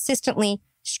can consistently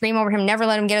scream over him, never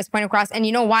let him get his point across. And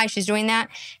you know why she's doing that?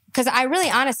 Because I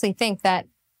really honestly think that,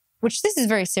 which this is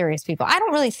very serious, people. I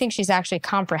don't really think she's actually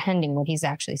comprehending what he's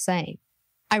actually saying.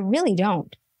 I really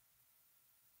don't.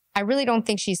 I really don't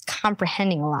think she's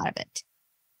comprehending a lot of it,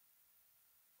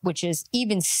 which is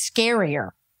even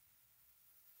scarier.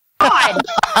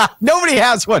 Nobody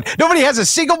has one. Nobody has a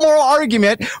single moral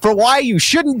argument for why you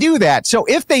shouldn't do that. So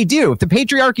if the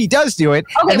patriarchy does do it,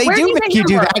 and they do make you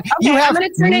do that, you have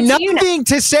nothing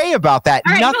to say about that.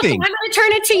 Right, nothing. I'm going to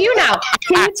turn it to you now.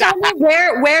 Can you tell me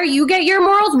where you get your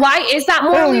morals? Why is that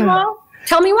morally wrong?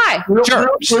 Tell me why.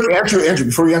 Sure. Andrew,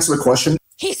 before you answer the question.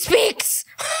 He speaks.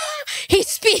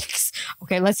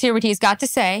 Okay, let's hear what he's got to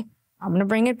say. I'm going to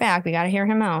bring it back. We got to hear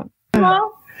him out.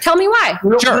 Well, tell me why.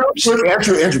 Real quick,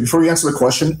 Andrew, before you answer the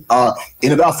question,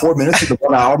 in about 4 minutes at the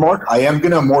 1 hour mark, I am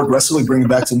going to more aggressively bring it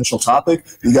back to the initial topic.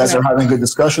 You guys are having a good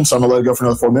discussion, so I'm going to let it go for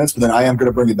another 4 minutes, but then I am going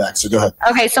to bring it back. So go ahead.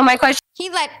 Okay, so my question. He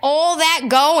let all that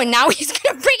go, and now he's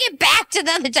going to bring it back to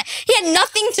the other time. He had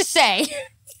nothing to say.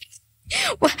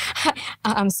 Well,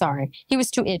 I'm sorry. He was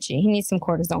too itchy. He needs some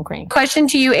cortisone cream. Question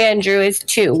to you, Andrew, is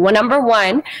two. Well, number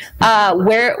one,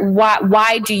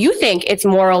 why do you think it's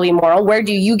morally moral? Where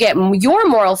do you get your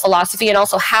moral philosophy? And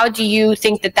also, how do you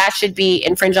think that that should be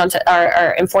infringed on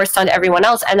or enforced on everyone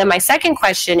else? And then my second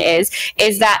question is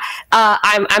that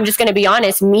I'm just going to be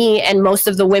honest, me and most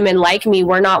of the women like me,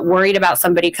 we're not worried about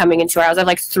somebody coming into our house. I have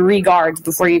like 3 guards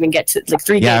before you even get to like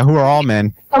 3 Yeah, gates. who are all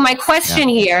men. So my question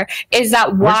here is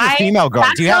that why...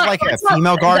 Guard. Do you have like a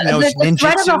female guard? No, the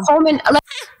threat of a home and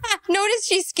Notice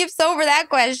she skips over that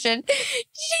question.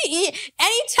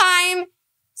 Anytime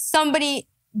somebody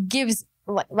gives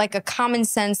like a common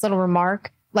sense little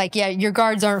remark, like, yeah, your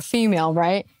guards aren't female,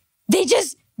 right?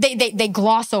 They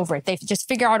gloss over it. They just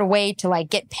figure out a way to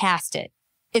like get past it.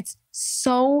 It's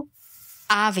so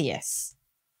obvious.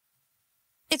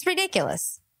 It's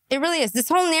ridiculous. It really is. This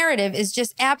whole narrative is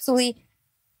just absolutely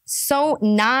so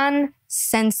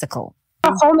nonsensical.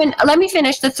 Let me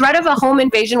finish. The threat of a home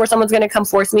invasion where someone's going to come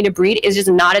force me to breed is just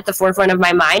not at the forefront of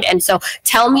my mind. And so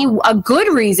tell me a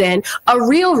good reason, a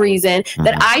real reason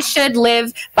that I should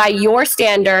live by your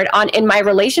standard in my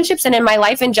relationships and in my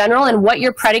life in general, and what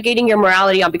you're predicating your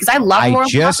morality on, because I love moral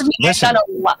philosophy. Listen, I've done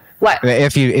a lot. What?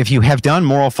 If you have done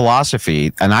moral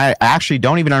philosophy, and I actually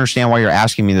don't even understand why you're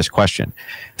asking me this question,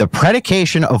 the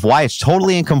predication of why it's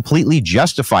totally and completely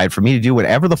justified for me to do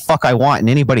whatever the fuck I want and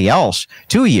anybody else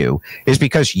to you is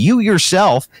because you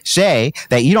yourself say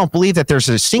that you don't believe that there's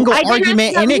a single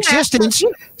argument in existence.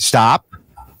 Stop.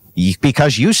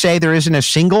 Because you say there isn't a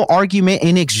single argument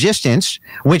in existence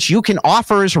which you can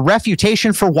offer as a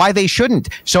refutation for why they shouldn't.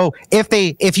 So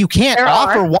if you can't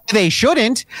offer why they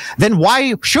shouldn't, then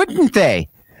why shouldn't they?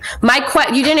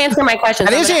 You didn't answer my question.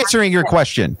 That is answering your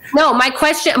question. No, my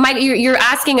question. You're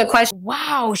asking a question.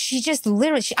 Wow, she just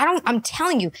literally. I'm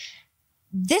telling you,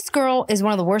 this girl is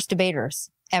one of the worst debaters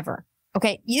ever.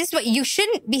 Okay, you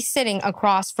shouldn't be sitting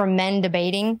across from men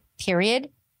debating. Period.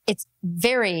 It's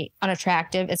very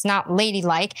unattractive. It's not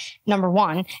ladylike, number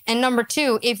one. And number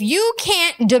two, if you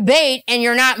can't debate and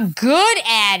you're not good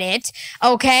at it,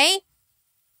 okay,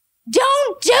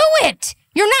 don't do it.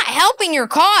 You're not helping your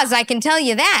cause, I can tell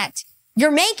you that.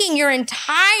 You're making your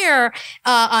entire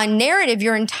narrative,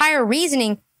 your entire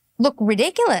reasoning look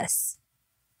ridiculous.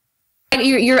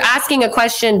 You're asking a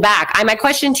question back. My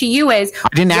question to you is... I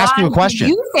didn't ask you a question.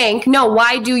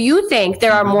 Why do you think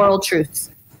there are moral truths?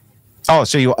 Oh,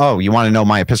 so you want to know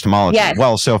my epistemology? Yes.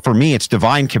 Well, so for me, it's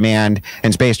divine command,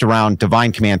 and it's based around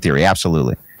divine command theory.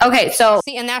 Absolutely. Okay, so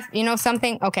see, and that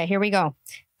something. Okay, here we go.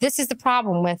 This is the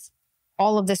problem with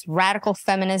all of this radical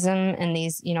feminism and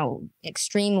these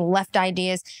extreme left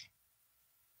ideas.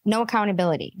 No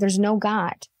accountability. There's no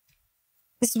God.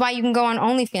 This is why you can go on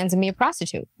OnlyFans and be a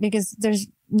prostitute, because there's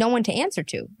no one to answer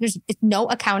to. There's no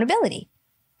accountability.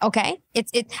 Okay,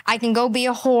 I can go be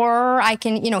a whore. I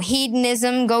can,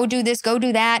 hedonism, go do this, go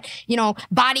do that,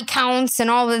 body counts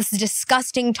and all this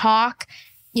disgusting talk,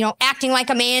 acting like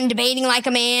a man, debating like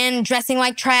a man, dressing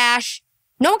like trash.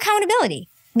 No accountability,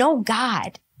 no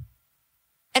God.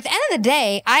 At the end of the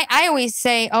day, I always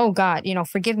say, oh God,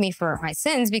 forgive me for my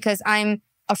sins, because I'm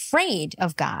afraid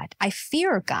of God. I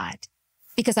fear God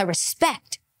because I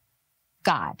respect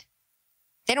God.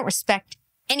 They don't respect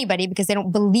anybody because they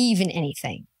don't believe in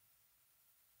anything.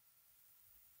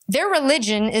 Their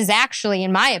religion is actually,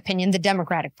 in my opinion, the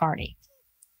Democratic Party.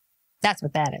 That's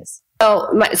what that is.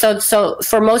 So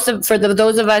for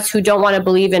those of us who don't want to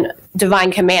believe in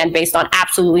divine command based on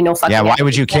absolutely no fucking. Yeah, why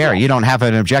would you care? You don't have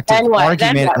an objective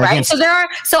argument right?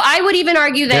 So I would even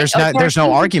argue that there's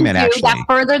no argument actually that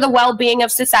further the well-being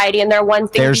of society, and they're one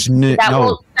thing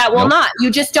that will not.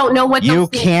 You just don't know what you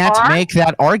can't make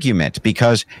that argument,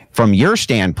 because from your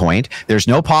standpoint, there's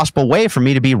no possible way for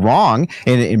me to be wrong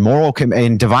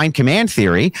in divine command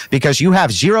theory, because you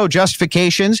have zero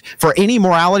justifications for any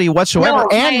morality whatsoever,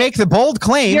 make the bold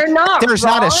claim there's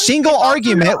not a single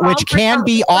argument which can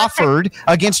be offered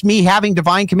against me having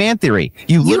divine command theory.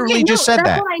 You literally just said that.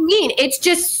 That's what I mean. It's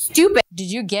just stupid. Did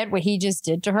you get what he just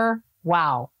did to her?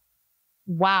 Wow.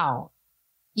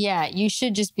 Yeah, you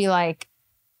should just be like,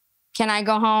 can I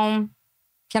go home?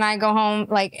 Can I go home?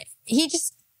 Like, he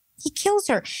kills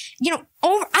her. I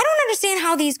don't understand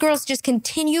how these girls just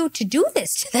continue to do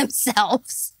this to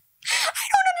themselves. I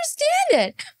don't understand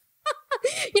it.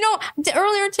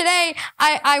 Earlier today,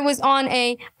 I was on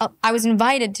I was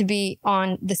invited to be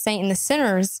on the Saint and the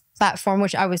Sinners platform,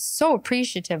 which I was so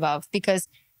appreciative of because,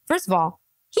 first of all,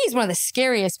 he's one of the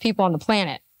scariest people on the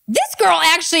planet. This girl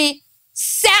actually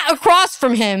sat across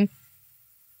from him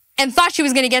and thought she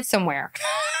was going to get somewhere.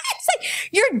 It's like,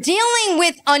 you're dealing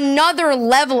with another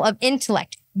level of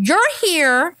intellect. You're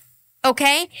here,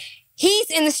 okay? He's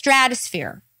in the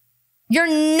stratosphere. You're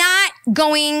not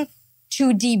going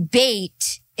to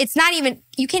debate. It's not even,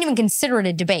 you can't even consider it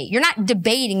a debate. You're not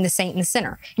debating the saint and the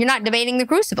sinner. You're not debating the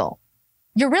crucible.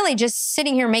 You're really just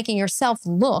sitting here making yourself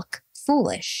look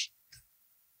foolish.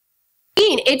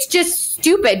 It's just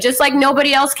stupid. Just like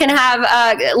nobody else can have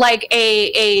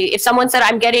if someone said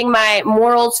I'm getting my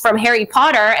morals from Harry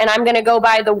Potter and I'm going to go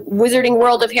by the wizarding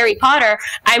world of Harry Potter.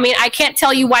 I mean, I can't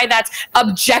tell you why that's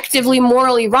objectively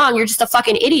morally wrong. You're just a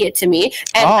fucking idiot to me.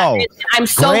 And I'm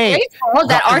so grateful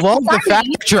that I love the fact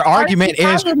that your argument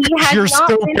is you're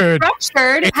stupid.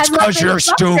 It's because you're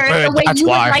stupid. The way that's you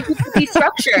why. would like it to be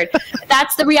structured.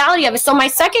 That's the reality of it. So my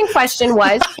second question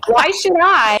was, why should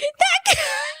I?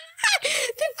 The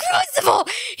crucible.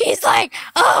 He's like,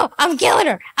 oh, I'm killing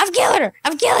her. I'm killing her.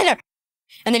 I'm killing her.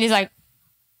 And then he's like,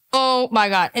 oh my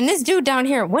God. And this dude down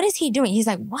here, what is he doing? He's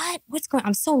like, what? What's going on?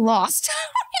 I'm so lost.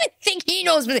 I don't think he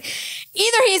knows. Either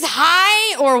he's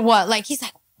high or what? Like, he's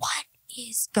like, what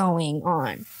is going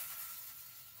on?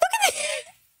 Look at this.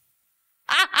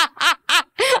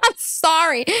 I'm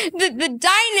sorry. The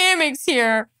dynamics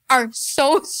here are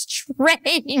so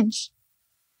strange.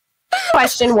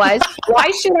 Question was, why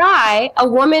should I, a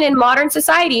woman in modern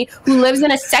society who lives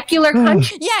in a secular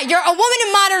country? Yeah, you're a woman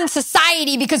in modern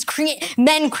society because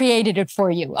men created it for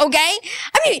you, okay?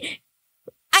 I mean,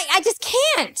 I just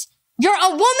can't. You're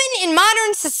a woman in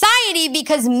modern society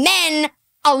because men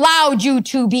allowed you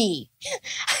to be.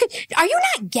 Are you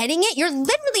not getting it? You're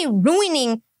literally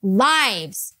ruining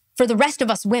lives for the rest of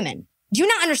us women. Do you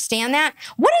not understand that?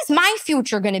 What is my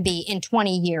future going to be in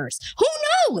 20 years? Who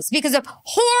knows? Because of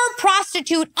whore,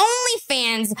 prostitute,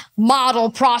 OnlyFans, model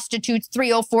prostitutes,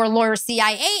 304 lawyer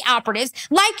CIA operatives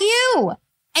like you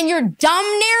and your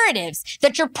dumb narratives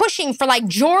that you're pushing for like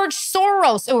George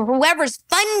Soros or whoever's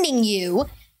funding you.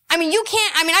 I mean, you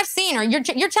can't, I mean, I've seen her.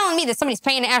 You're telling me that somebody's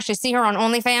paying to actually see her on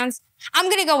OnlyFans? I'm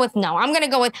going to go with no. I'm going to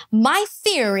go with my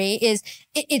theory is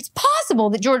it's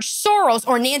possible that George Soros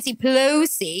or Nancy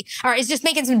Pelosi is just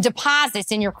making some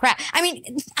deposits in your crap. I mean,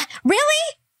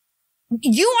 really?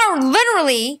 You are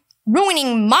literally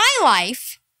ruining my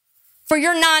life for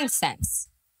your nonsense.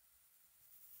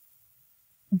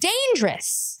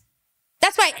 Dangerous.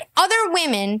 That's why other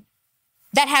women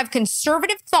that have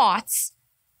conservative thoughts,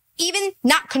 even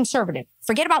not conservative,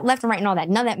 forget about left and right and all that.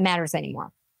 None of that matters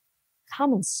anymore.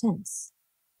 Common sense,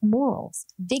 morals,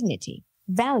 dignity,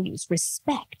 values,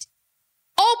 respect.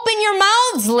 Open your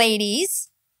mouths, ladies.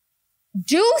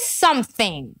 Do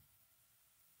something.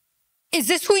 Is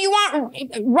this who you want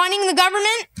running the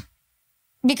government?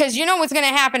 Because you know what's going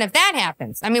to happen if that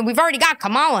happens. I mean, we've already got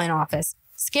Kamala in office.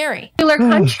 Scary. Secular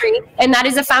country, and that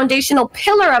is a foundational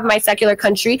pillar of my secular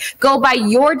country, go by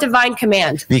your divine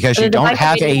command. Because you don't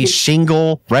have a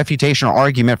single reputational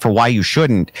argument for why you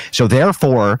shouldn't. So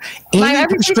therefore, my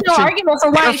reputational argument for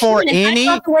why you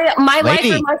shouldn't.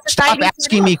 Stop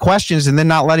asking me questions and then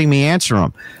not letting me answer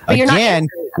them. Again,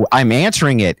 I'm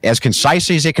answering it as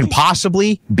concisely as it can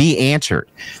possibly be answered.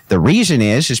 The reason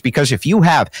is because if you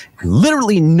have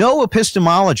literally no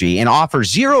epistemology and offer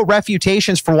zero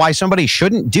refutations for why somebody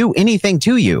shouldn't do anything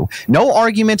to you, no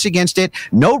arguments against it,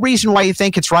 no reason why you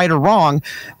think it's right or wrong,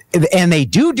 and they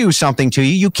do something to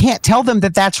you, you can't tell them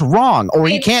that that's wrong, or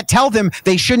you can't tell them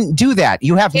they shouldn't do that.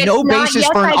 You have no basis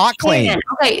for an ought claim.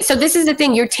 Okay, so this is the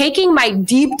thing. You're taking my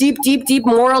deep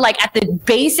moral, like at the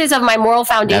basis of my moral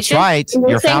foundation. That's right,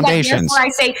 your foundations. I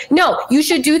say, no, you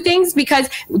should do things because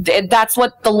that's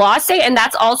what the laws say, and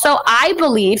that's also, I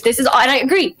believe, and I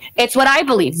agree, it's what I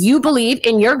believe. You believe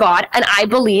in your God, and I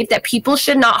believe that people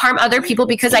should not harm other people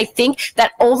because I think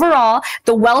that overall,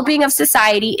 the well-being of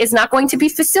society is not going to be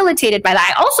facilitated by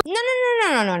that. I also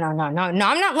No.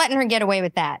 I'm not letting her get away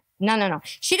with that. No.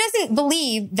 She doesn't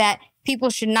believe that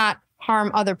people should not harm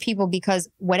other people because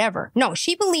whatever. No,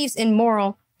 she believes in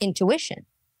moral intuition.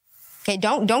 Okay,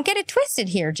 don't get it twisted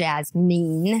here,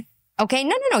 Jasmine. Okay,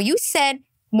 no. You said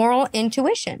moral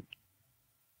intuition.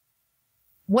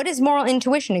 What is moral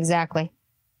intuition exactly?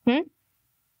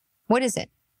 What is it?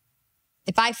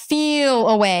 If I feel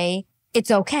a way,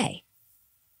 it's okay.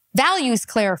 Values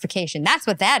clarification. That's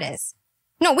what that is.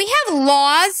 No, we have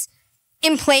laws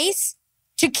in place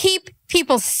to keep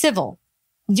people civil.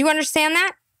 Do you understand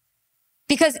that?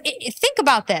 Because think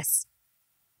about this.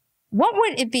 What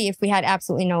would it be if we had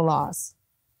absolutely no laws?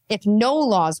 If no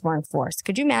laws were enforced?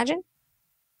 Could you imagine?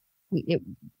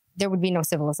 There would be no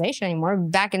civilization anymore.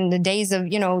 Back in the days of,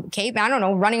 cave, I don't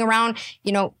know, running around,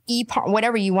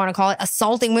 whatever you want to call it,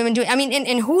 assaulting women.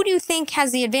 And who do you think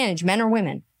has the advantage, men or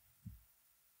women?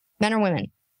 Men or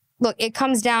women? Look, it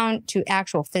comes down to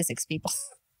actual physics, people.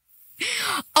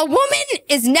 A woman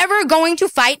is never going to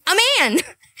fight a man. It's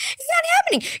not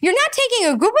happening. You're not taking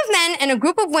a group of men and a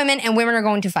group of women, and women are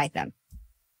going to fight them.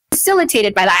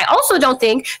 Facilitated by that. I also don't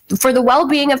think for the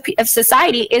well-being of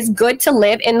society is good to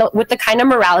live with the kind of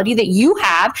morality that you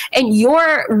have and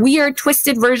your weird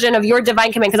twisted version of your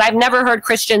divine command. Because I've never heard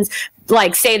Christians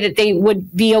say that they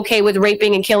would be okay with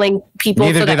raping and killing people.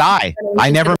 Neither did I.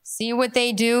 I never. See what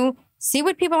they do. See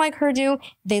what people like her do.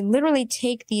 They literally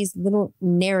take these little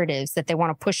narratives that they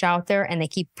want to push out there and they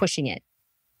keep pushing it.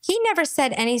 He never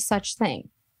said any such thing.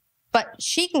 But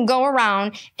she can go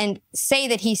around and say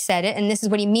that he said it, and this is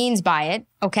what he means by it,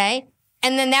 okay?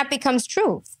 And then that becomes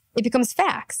truth. It becomes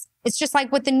facts. It's just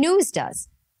like what the news does.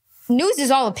 News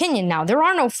is all opinion now. There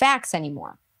are no facts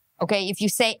anymore, okay? If you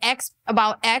say X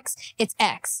about X, it's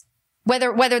X.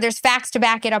 Whether there's facts to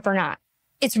back it up or not.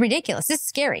 It's ridiculous. This is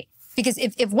scary. Because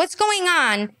if what's going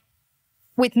on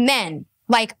with men,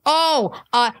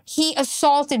 he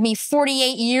assaulted me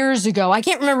 48 years ago. I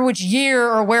can't remember which year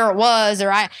or where it was,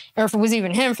 or if it was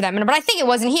even him for that minute, but I think it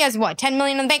was, and he has 10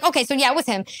 million in the bank? Okay, so yeah, it was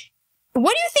him.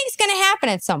 What do you think is going to happen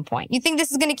at some point? You think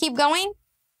this is going to keep going?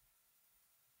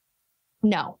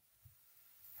 No.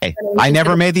 Hey, I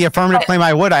never made the affirmative claim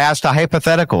I would. I asked a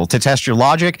hypothetical to test your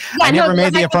logic. Yeah, I never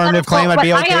made the affirmative claim I'd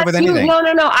be okay with anything.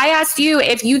 No. I asked you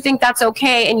if you think that's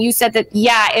okay, and you said that,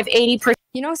 yeah, if 80%.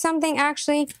 You know something,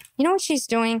 actually? You know what she's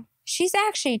doing? She's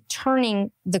actually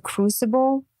turning the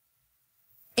crucible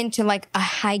into a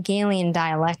Hegelian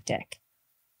dialectic.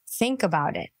 Think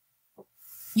about it.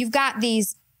 You've got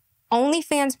these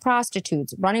OnlyFans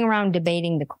prostitutes running around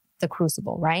debating the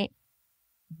crucible, right?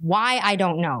 Why? I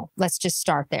don't know. Let's just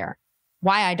start there.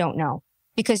 Why? I don't know.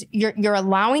 Because you're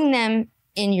allowing them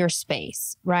in your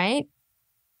space, right?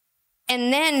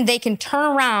 And then they can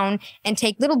turn around and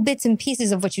take little bits and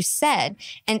pieces of what you said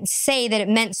and say that it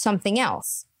meant something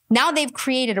else. Now they've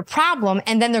created a problem,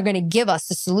 and then they're going to give us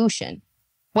the solution.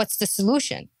 What's the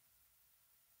solution?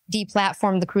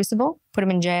 Deplatform the crucible? Put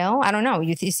them in jail? I don't know.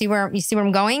 You see where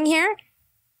I'm going here?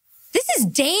 This is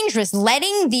dangerous,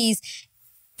 letting these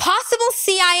possible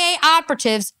CIA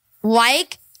operatives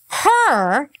like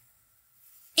her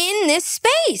in this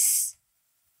space.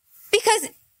 Because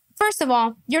first of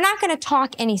all, you're not going to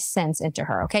talk any sense into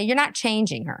her, okay? You're not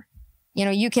changing her.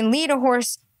 You can lead a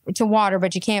horse to water,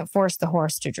 but you can't force the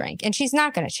horse to drink. And she's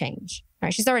not going to change,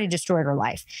 right? She's already destroyed her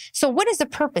life. So what is the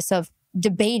purpose of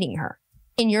debating her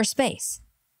in your space?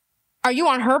 Are you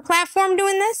on her platform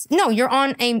doing this? No, you're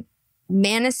on a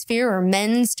manosphere or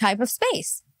men's type of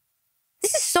space.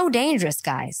 This is so dangerous,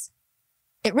 guys.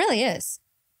 It really is.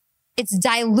 It's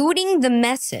diluting the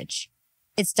message.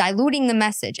 It's diluting the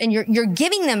message, and you're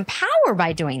giving them power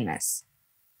by doing this.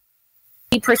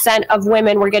 80% of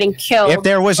women were getting killed. If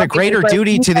there was a greater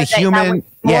duty to the human,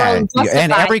 and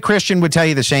every Christian would tell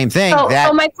you the same thing.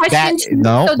 Let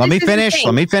me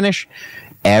finish.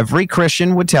 Every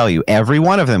Christian would tell you, every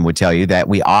one of them would tell you that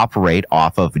we operate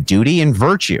off of duty and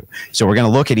virtue. So we're going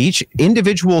to look at each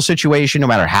individual situation, no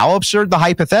matter how absurd the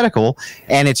hypothetical.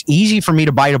 And it's easy for me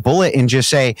to bite a bullet and just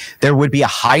say there would be a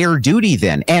higher duty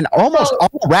then. And almost all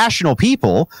rational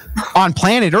people on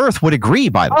planet Earth would agree,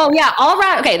 by the way. Oh, yeah. All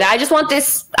right. Okay. I just want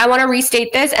this. I want to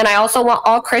restate this. And I also want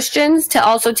all Christians to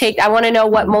also I want to know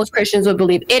what most Christians would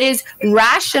believe. It is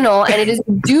rational and it is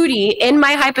duty in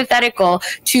my hypothetical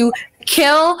to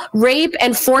kill, rape,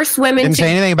 and force women. Didn't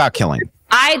say anything about killing.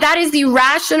 That is the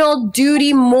rational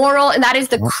duty, moral, and that is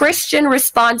the Christian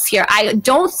response here. I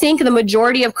don't think the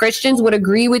majority of Christians would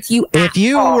agree with you. If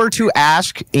you were to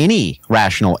ask any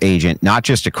rational agent, not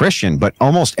just a Christian, but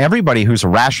almost everybody who's a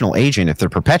rational agent, if the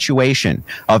perpetuation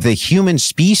of the human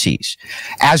species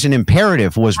as an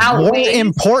imperative was more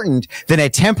important than a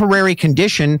temporary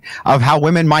condition of how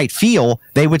women might feel,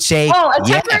 they would say, a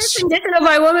temporary condition of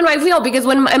how women might feel. Because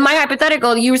when in my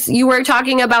hypothetical, you were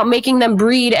talking about making them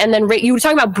breed, and then you were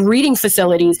talking about breeding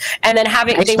facilities, and then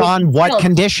having based on what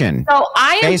condition? So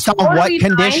I am based on what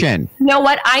condition? You know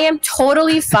what? I am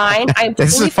totally fine.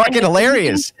 This is fucking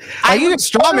hilarious. You can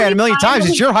straw man a million times.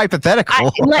 It's your hypothetical. Are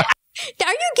you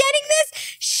getting this?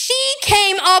 She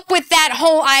came up with that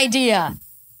whole idea.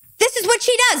 This is what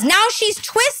she does. Now she's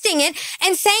twisting it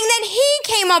and saying that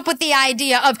he came up with the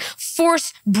idea of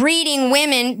force breeding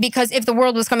women because if the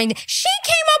world was coming, she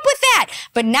came up with that.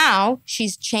 But now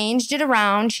she's changed it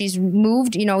around. She's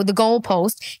moved, you know, the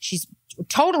goalpost. She's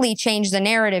totally changed the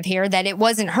narrative here that it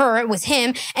wasn't her, it was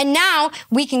him. And now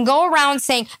we can go around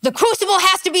saying the crucible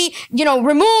has to be, you know,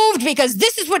 removed because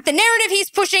this is what the narrative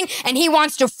he's pushing. And he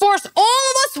wants to force all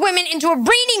of us women into a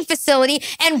breeding facility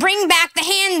and bring back the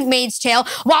Handmaid's Tale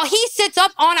while he sits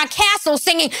up on a castle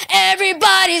singing,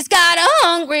 everybody's got a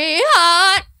hungry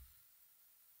heart.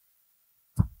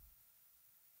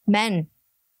 Men,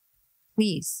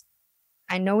 please.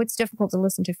 I know it's difficult to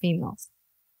listen to females.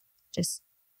 Just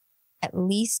at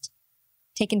least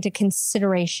take into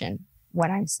consideration what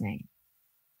I'm saying.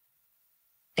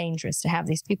 Dangerous to have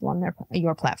these people on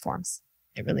your platforms.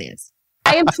 It really is.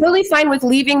 I am totally fine with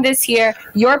leaving this here.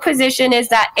 Your position is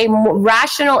that a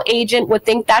rational agent would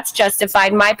think that's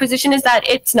justified. My position is that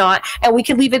it's not, and we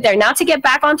can leave it there. Now to get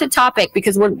back onto topic,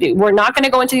 because we're not going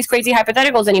to go into these crazy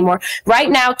hypotheticals anymore.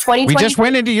 Right now, 2020. We just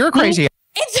went into your crazy.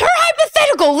 It's her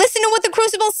hypothetical. Listen to what the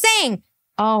crucible's saying.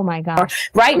 Oh my God.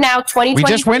 Right now, 2020. We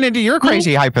just went into your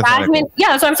crazy hypothetical. Yeah,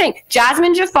 that's what I'm saying.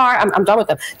 Jasmine Jafar, I'm done with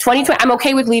them. 2020, I'm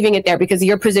okay with leaving it there because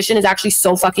your position is actually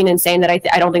so fucking insane that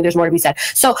I don't think there's more to be said.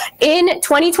 So in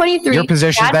 2023. Your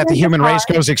position is that the human race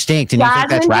goes extinct and you think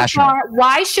that's rational.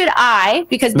 Why should I,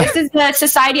 because this is the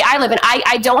society I live in.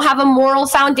 I don't have a moral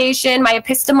foundation. My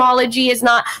epistemology is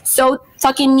not so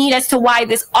fucking neat as to why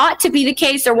this ought to be the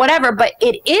case or whatever, but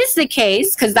it is the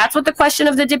case because that's what the question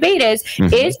of the debate is.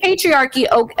 Is patriarchy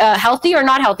healthy or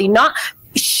not healthy? Not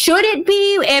should it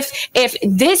be if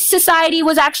this society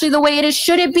was actually the way it is?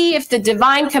 Should it be if the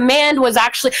divine command was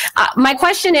actually my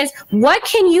question is, what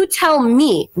can you tell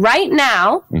me right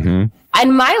now in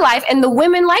my life and the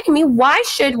women like me, why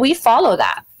should we follow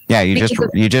that? Yeah,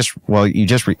 you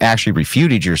just actually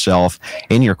refuted yourself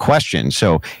in your question.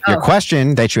 So your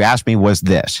question that you asked me was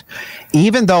this: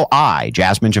 even though I,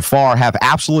 Jasmine Jafar, have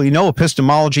absolutely no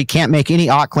epistemology, can't make any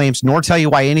ought claims, nor tell you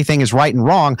why anything is right and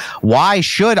wrong, why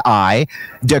should I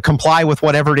comply with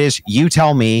whatever it is you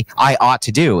tell me I ought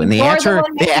to do? And the answer,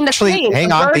 actually,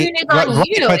 hang on,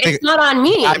 it's not on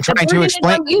me. I'm trying to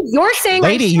explain. You're saying,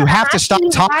 lady, you have to stop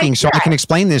talking so I can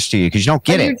explain this to you because you don't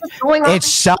get it. It's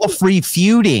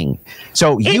self-refuting.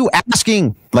 So you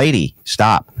asking, lady,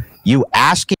 stop. You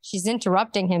asking. She's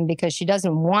interrupting him because she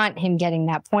doesn't want him getting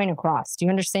that point across. Do you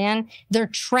understand? They're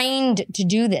trained to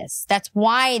do this. That's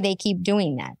why they keep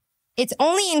doing that. It's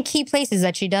only in key places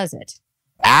that she does it.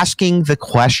 Asking the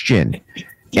question.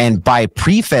 And by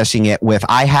prefacing it with,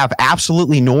 I have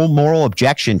absolutely no moral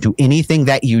objection to anything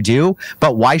that you do,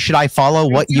 but why should I follow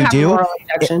what you do?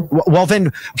 Well,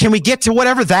 then, can we get to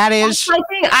whatever that is?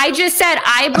 I just said,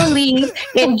 I believe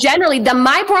in generally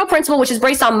my moral principle, which is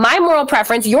based on my moral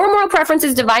preference. Your moral preference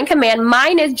is divine command.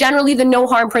 Mine is generally the no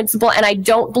harm principle. And I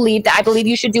don't believe that. I believe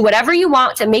you should do whatever you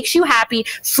want that makes you happy.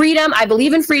 Freedom. I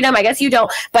believe in freedom. I guess you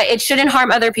don't, but it shouldn't harm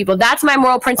other people. That's my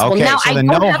moral principle. Okay, now, so the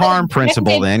no harm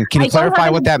principle then, can you clarify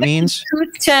what that means?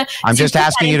 I'm just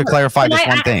asking you to clarify just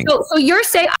one thing. So you're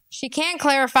saying she can't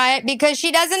clarify it because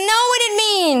she doesn't know what it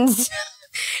means.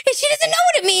 She doesn't know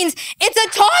what it means. It's a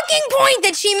talking point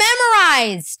that she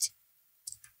memorized.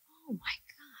 Oh my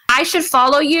God. I should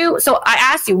follow you. So I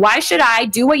asked you, why should I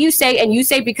do what you say? And you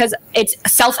say because it's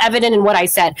self-evident in what I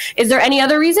said. Is there any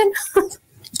other reason?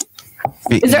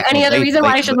 Is there any other reason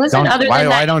why I should listen other than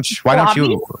that?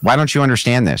 Why don't you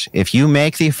understand this? If you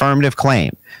make the affirmative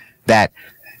claim that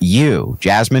you,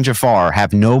 Jasmine Jafar,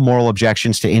 have no moral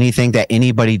objections to anything that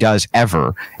anybody does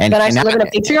ever, and I live in a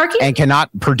patriarchy and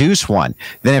cannot produce one,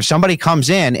 then if somebody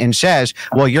comes in and says,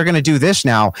 well, you're going to do this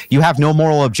now, you have no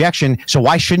moral objection, so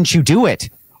why shouldn't you do it?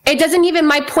 It doesn't even,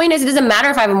 my point is, it doesn't matter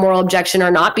if I have a moral objection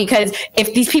or not, because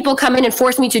if these people come in and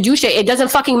force me to do shit, it doesn't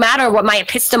fucking matter what my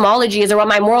epistemology is or what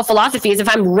my moral philosophy is. If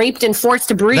I'm raped and forced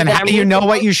to breathe, then how do you know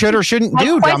what you should or shouldn't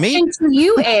do, dummy? My question to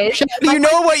you is, how do you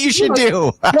know what you should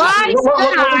do? Why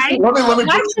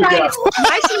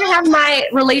should I have my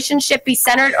relationship be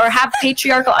centered or have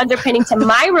patriarchal underpinning to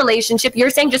my relationship?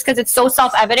 You're saying just because it's so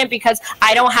self-evident because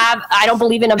I don't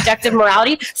believe in objective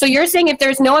morality. So you're saying if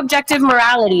there's no objective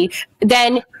morality,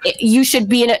 then you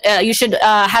should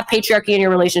have patriarchy in your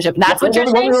relationship. That's what you're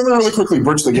saying? Let me really quickly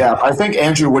bridge the gap. I think,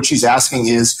 Andrew, what she's asking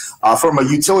is, from a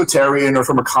utilitarian or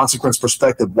from a consequence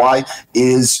perspective, why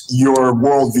is your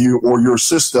worldview or your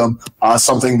system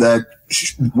something that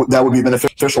would be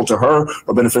beneficial to her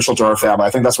or beneficial to her family?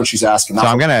 I think that's what she's asking. So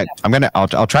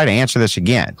I'll try to answer this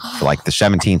again for like the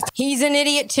 17th. He's an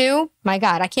idiot too? My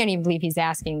God, I can't even believe he's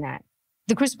asking that.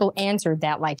 The Crucible answered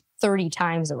that like 30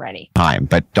 times already.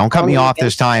 But don't cut me off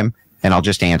this time. and I'll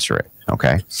just answer it.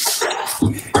 Okay.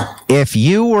 If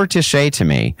you were to say to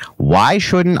me, why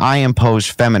shouldn't I impose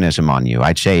feminism on you?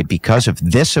 I'd say because of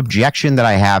this objection that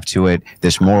I have to it,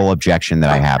 this moral objection that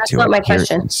I have to it. That's not my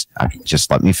question.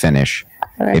 Just let me finish.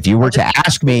 Right. If you were to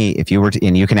ask me,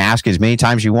 and you can ask as many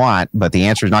times you want, but the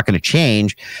answer is not going to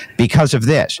change because of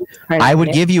this. Right. I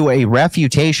would give you a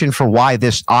refutation for why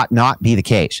this ought not be the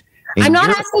case. And I'm not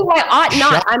asking why ought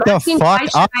not. I'm asking why shut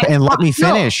the fuck up and let me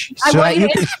finish. No, so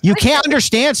that you can't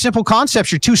understand simple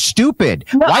concepts. You're too stupid.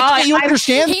 No, why can't you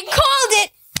understand? He called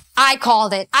it. I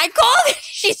called it.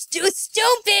 She's too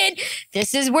stupid.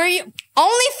 This is where you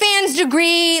OnlyFans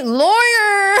degree,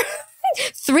 lawyer,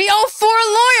 304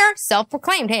 lawyer,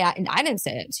 self-proclaimed. Hey, I didn't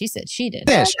say it. She said she did.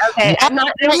 This. Okay, I'm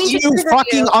not. You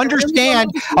fucking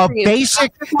understand a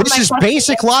basic. This is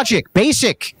basic logic.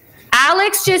 Basic.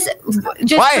 Alex just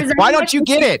why don't you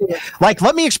get it? Like,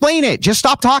 let me explain it. Just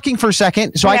stop talking for a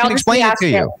second so I can explain it to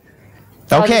you.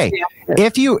 Okay.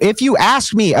 If you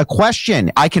ask me a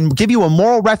question, I can give you a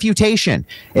moral refutation.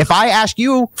 If I ask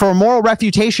you for a moral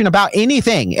refutation about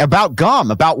anything, about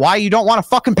gum, about why you don't want to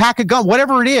fucking pack a gum,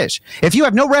 whatever it is, if you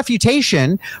have no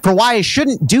refutation for why I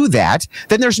shouldn't do that,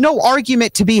 then there's no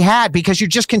argument to be had because you're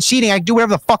just conceding I can do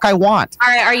whatever the fuck I want.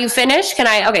 All right, are you finished?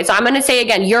 Okay, so I'm going to say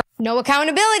again, no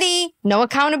accountability. No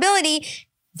accountability.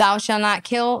 Thou shalt not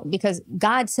kill, because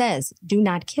God says, do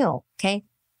not kill. Okay?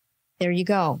 There you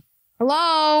go.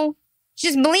 Hello?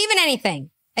 Just believe in anything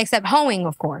except hoeing,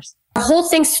 of course. The whole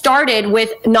thing started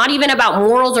with not even about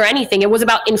morals or anything. It was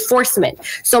about enforcement.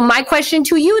 So my question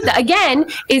to you, again,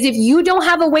 is if you don't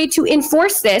have a way to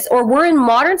enforce this, or we're in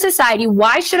modern society,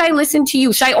 why should I listen to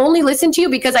you? Should I only listen to you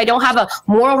because I don't have a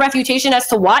moral refutation as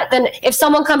to what? Then if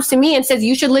someone comes to me and says,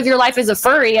 you should live your life as a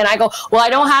furry, and I go, well, I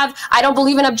don't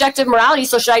believe in objective morality,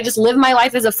 so should I just live my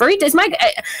life as a furry?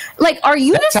 Are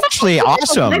you That's actually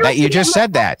awesome that you just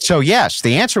said that. So yes,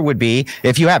 the answer would be,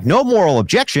 if you have no moral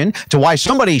objection to why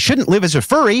somebody shouldn't live as a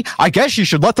furry, I guess you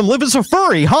should let them live as a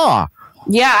furry, huh?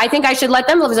 Yeah, I think I should let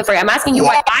them live as a furry. I'm asking you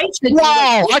why I should.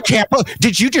 Wow, I can't.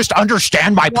 Did you just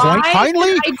understand my point?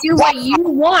 Finally, I do what you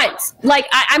want. Like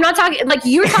I'm not talking. Like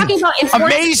you're talking about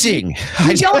enforcement. Amazing.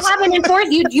 You don't have an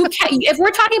enforcement. You can't. If we're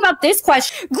talking about this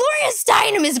question, Gloria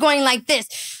Steinem is going like this.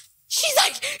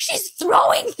 She's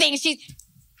throwing things. She's.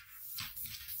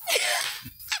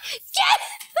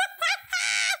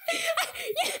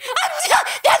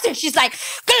 That's what she's like,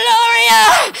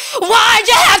 Gloria, why'd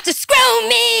you have to screw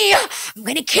me? I'm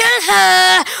gonna kill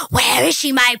her. Where is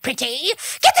she, my pretty?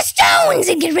 Get the stones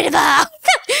and get rid of her.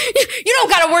 You don't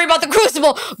gotta worry about the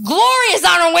crucible. Gloria's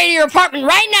on her way to your apartment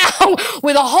right now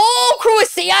with a whole crew of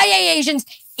CIA agents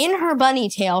in her bunny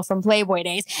tail from Playboy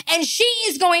days, and she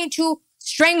is going to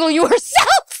strangle you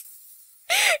herself.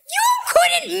 You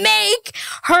couldn't make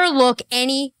her look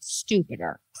any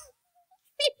stupider.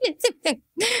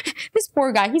 This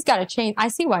poor guy, he's got to change. I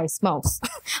see why he smokes.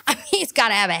 I mean, he's got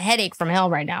to have a headache from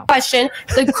hell right now. Question,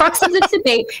 the crux of the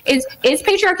debate is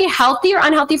patriarchy healthy or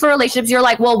unhealthy for relationships? You're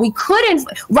like, well, we couldn't.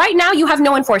 Right now, you have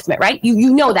no enforcement, right?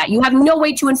 You know that. You have no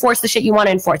way to enforce the shit you want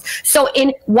to enforce. So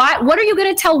what are you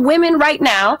going to tell women right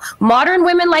now, modern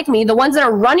women like me, the ones that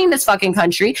are running this fucking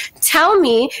country, tell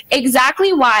me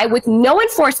exactly why, with no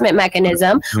enforcement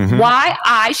mechanism, why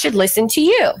I should listen to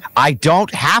you? I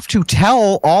don't have to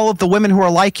tell all of the women who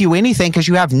are like you anything because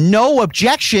you have no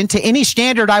objection to any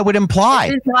standard I would imply.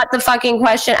 This is not the fucking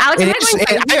question. Alex,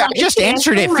 I just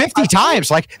answered it 50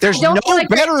 times. Like, there's no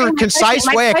better, concise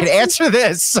way I could answer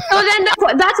this. So then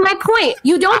that's my point.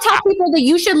 You don't tell people that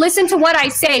you should listen to what I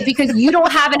say because you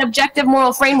don't have an objective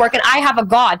moral framework and I have a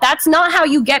God. That's not how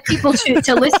you get people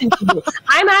to listen to you.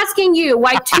 I'm asking you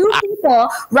why two people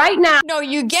right now. No,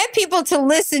 you get people to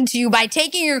listen to you by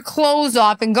taking your clothes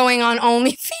off and going on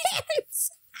OnlyFans.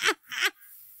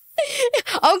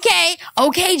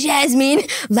 Okay, Jasmine.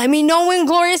 Let me know when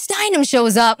Gloria Steinem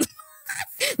shows up.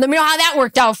 Let me know how that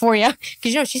worked out for you.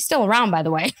 Because, she's still around, by the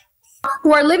way.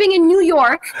 Who are living in New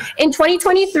York in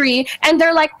 2023, and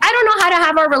they're like, I don't know how to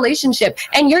have our relationship.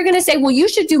 And you're going to say, well, you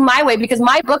should do my way because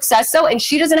my book says so, and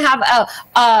she doesn't have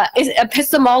a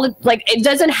epistemology, like it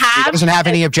doesn't have. She doesn't have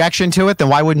any objection to it, then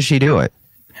why wouldn't she do it?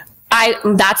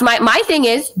 That's my thing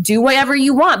is do whatever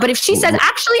you want. But if she says,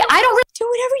 actually, I don't really do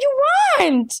whatever you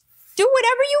want. Do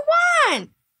whatever you want.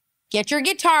 Get your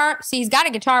guitar. See, he's got a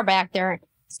guitar back there.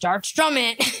 Start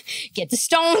strumming it. Get the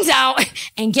stones out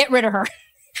and get rid of her.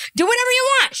 Do whatever you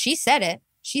want. She said it.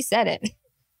 She said it.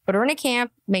 Put her in a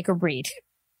camp. Make her breed.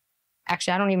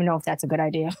 Actually, I don't even know if that's a good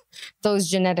idea. Those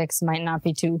genetics might not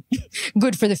be too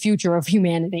good for the future of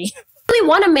humanity. really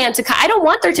want a man to. I don't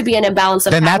want there to be an imbalance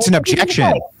of. Then that's an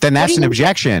objection. Then that's an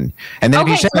objection. And then if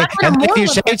you say, and then if you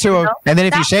say to her, and then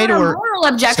if you say to her,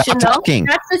 stop talking.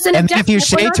 And then if you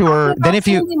say to her, then if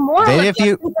you, a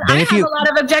lot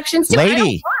of objections too.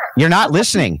 Lady, you're not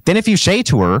listening. Then if you say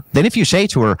to her,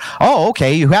 oh,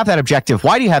 okay, you have that objective.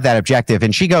 Why do you have that objective?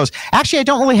 And she goes, actually, I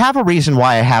don't really have a reason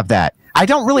why I have that. I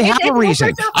don't really have a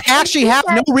reason. I actually have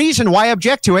no reason why I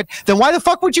object to it. Then why the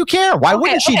fuck would you care? Why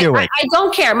wouldn't she do it? I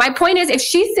don't care. My point is, if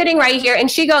she's sitting right here and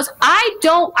she goes, I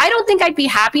don't think I'd be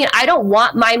happy, and I don't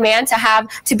want my man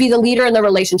to be the leader in the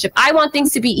relationship. I want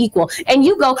things to be equal. And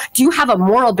you go, do you have a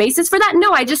moral basis for that?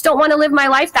 No, I just don't want to live my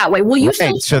life that way. Well, you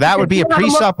so that would be a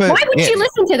presupposition. Why would she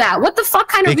listen to that? What the fuck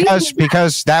kind of reason is that?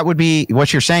 Because that would be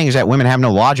what you're saying is that women have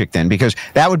no logic then, because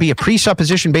that would be a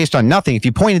presupposition based on nothing. If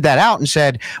you pointed that out and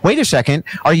said, wait a second,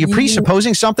 are you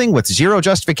presupposing something with zero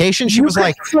justification? She was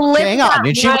like, hang on.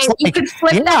 And she was like,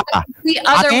 yeah,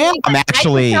 I am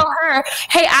actually. Tell her,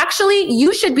 hey, actually,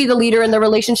 you should be the leader in the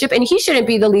relationship and he shouldn't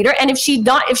be the leader. And if she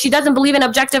doesn't believe in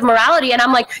objective morality, and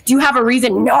I'm like, do you have a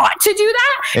reason not to do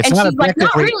that? It's and not she's like,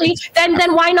 not really.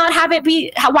 Then why not have it be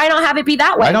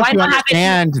that way? Why don't you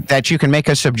understand that you can make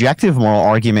a subjective moral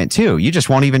argument too? You just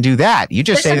won't even do that. You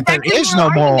just say that there is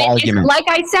no moral argument. Like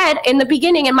I said in the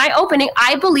beginning, in my opening,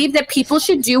 I believe that people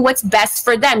should do what's best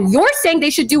for them. You're saying they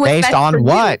should do what's best for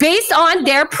what? You, based on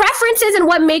their preferences and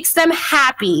what makes them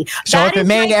happy. So if it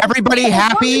made everybody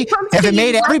happy,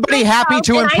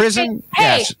 to imprison,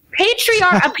 yes.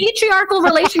 A patriarchal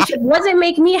relationship doesn't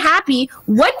make me happy.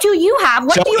 What do you have?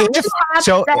 What do you have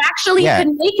that actually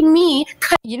could make me?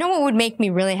 You know what would make me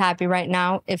really happy right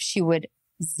now? If she would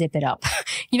zip it up.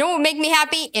 You know what would make me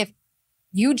happy? If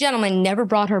you gentlemen never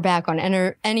brought her back on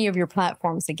any of your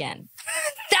platforms again.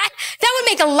 That would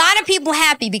make a lot of people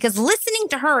happy, because listening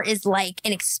to her is like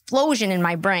an explosion in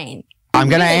my brain. I'm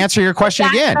going to answer your question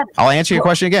again. I'll answer your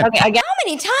question again. Okay, how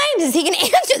many times is he going to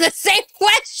answer the same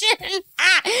question?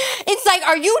 It's like,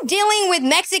 are you dealing with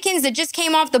Mexicans that just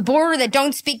came off the border that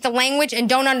don't speak the language and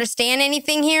don't understand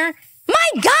anything here?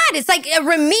 My God, it's like a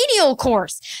remedial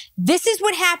course. This is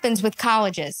what happens with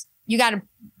colleges. You got to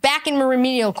back in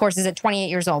remedial courses at 28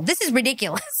 years old. This is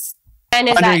ridiculous. And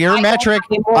under your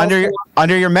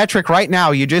metric right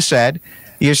now, you said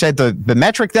the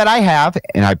metric that I have,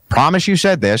 and I promise you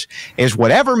said this, is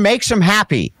whatever makes them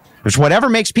happy. It's whatever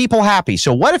makes people happy.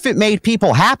 So what if it made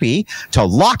people happy to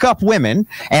lock up women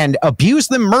and abuse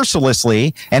them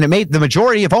mercilessly, and it made the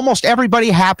majority of almost everybody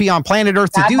happy on planet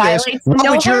Earth to do this? What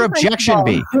would your objection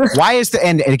be? Why is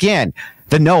and again,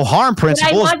 the no harm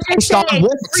principle is based on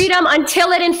what? Freedom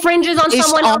until it infringes on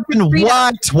someone else's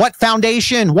freedom. What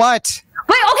foundation? What?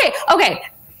 Wait, okay.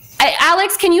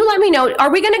 Alex, can you let me know?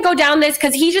 Are we going to go down this?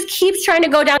 Because he just keeps trying to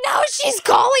go down. No, she's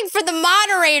calling for the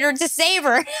moderator to save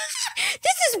her.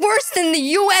 This is worse than the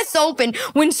U.S. Open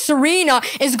when Serena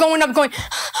is going up going,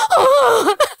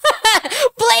 oh,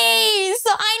 please,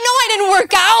 I know I didn't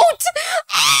work out.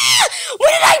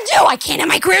 What did I do? I can't end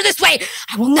my career this way.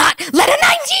 I will not let a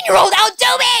 19-year-old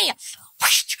outdo me.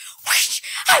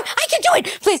 I can do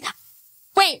it. Please.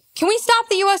 Wait, can we stop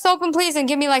the U.S. Open, please, and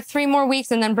give me like 3 more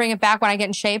weeks and then bring it back when I get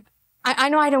in shape? I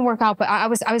know I didn't work out, but I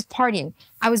was partying.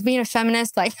 I was being a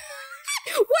feminist. Like,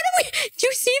 do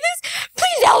you see this?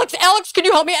 Please, Alex, can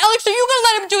you help me? Alex, are you going to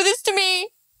let him do this to me?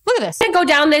 Look at this. I'm going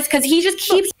to go down this because he just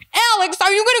keeps. Alex,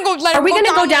 are you going to go let him Are we going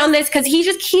to go down this? Because he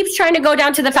just keeps trying to go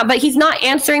down to the but he's not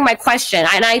answering my question.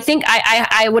 And I think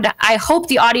I hope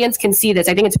the audience can see this.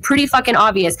 I think it's pretty fucking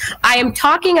obvious. I am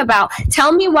talking about,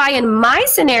 tell me why in my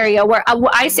scenario where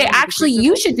I say, actually,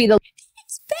 you should be the.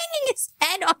 He's banging his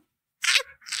head on.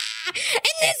 And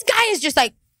this guy is just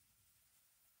like,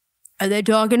 are they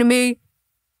talking to me?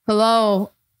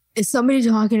 Hello? Is somebody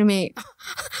talking to me?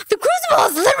 The crucible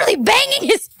is literally banging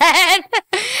his head.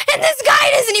 And this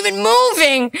guy isn't even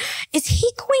moving. Is he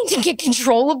going to get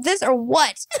control of this or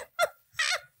what?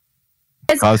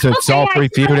 It's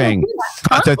self-refuting.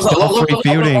 It's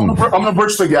self-refuting. I'm going to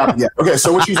bridge the gap again. Okay,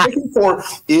 so what she's looking for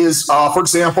is, for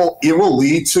example, it will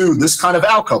lead to this kind of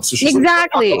outcome. So she's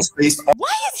exactly.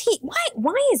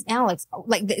 Why is Alex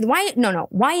like?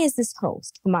 Why is this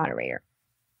host, the moderator,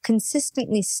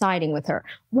 consistently siding with her?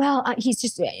 Well, he's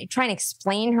just trying to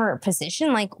explain her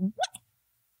position. Like, what?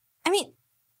 I mean,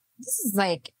 this is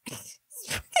one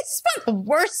of the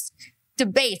worst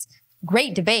debates.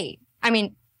 Great debate. I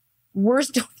mean,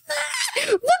 worst. Look at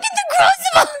the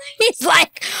crucible. He's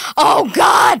like, oh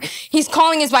God. He's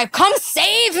calling his wife. Come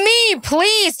save me,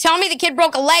 please. Tell me the kid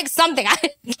broke a leg. Something.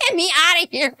 Get me out of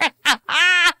here.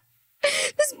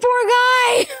 This poor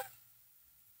guy.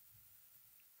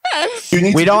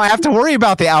 We don't have to worry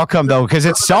about the outcome though, because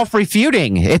it's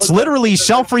self-refuting. It's literally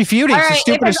self-refuting. All It's the right,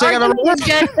 stupidest thing I've ever heard.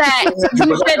 just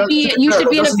that you should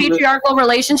be in a patriarchal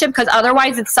relationship because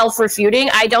otherwise it's self-refuting.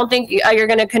 I don't think you're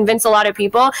going to convince a lot of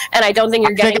people, and I don't think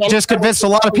you're getting. I just convinced a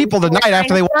lot of people tonight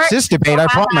after they watched this debate. I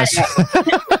promise.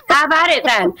 Have at it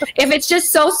then. If it's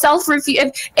just so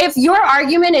self-refuting, if your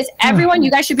argument is everyone,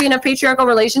 you guys should be in a patriarchal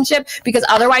relationship because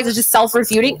otherwise it's just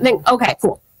self-refuting, then okay,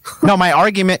 cool. No, my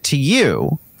argument to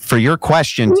you. For your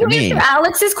question to me,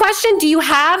 Alex's question. Do you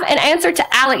have an answer to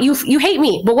Alex? You hate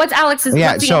me, but what's Alex's?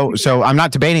 Yeah, so I'm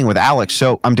not debating with Alex.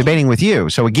 So I'm debating with you.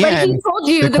 So again, but he told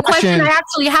you the question I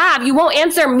actually have. You won't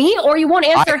answer me, or you won't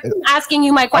answer him asking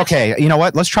you my question. Okay, you know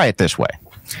what? Let's try it this way.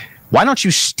 Why don't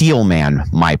you steel man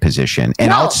my position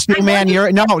and I'll steel man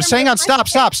your? No, hang on. Stop.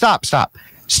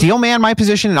 Steel man my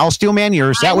position and I'll steel man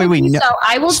yours. That way we know.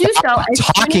 I will do so.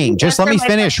 Talking. Just let me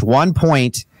finish one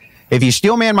point. If you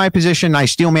steel man my position and I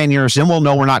steel man yours, then we'll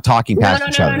know we're not talking past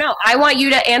each other. No. I want you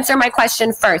to answer my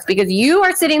question first because you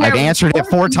are sitting there. I've answered it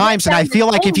 4 times, and I feel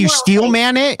like if you steel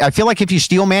man it,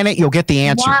 you'll get the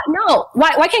answer. No.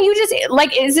 Why can't you just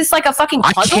is this like a fucking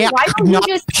puzzle? I could not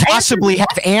possibly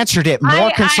have answered it more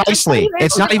concisely.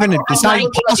 It's not even possible.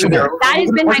 That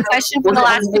has been my question for the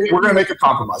last. We're gonna make a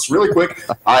compromise really quick.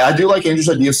 I do like Andrew's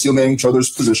idea of steel manning each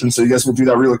other's position, so you guys will do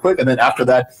that really quick, and then after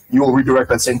that, you will redirect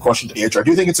that same question to Andrew. I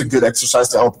do think it's a good exercise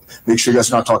to help make sure you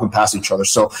guys are not talking past each other.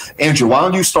 So, Andrew, why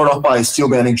don't you start off by steel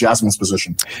manning Jasmine's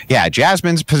position? Yeah,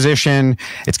 Jasmine's position,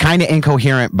 it's kind of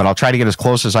incoherent, but I'll try to get as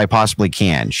close as I possibly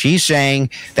can. She's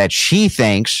saying that she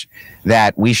thinks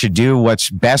that we should do what's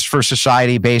best for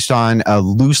society based on a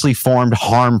loosely formed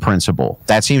harm principle.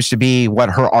 That seems to be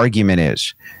what her argument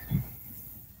is.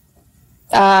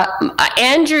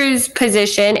 Andrew's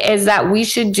position is that we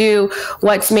should do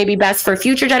what's maybe best for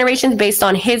future generations based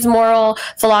on his moral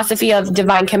philosophy of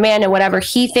divine command and whatever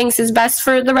he thinks is best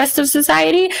for the rest of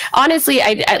society. Honestly,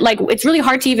 I like it's really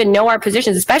hard to even know our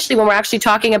positions, especially when we're actually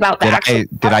talking about the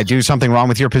Did I do something wrong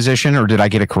with your position, or did I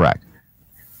get it correct?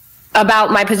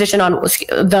 About my position on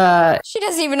the... She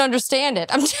doesn't even understand it.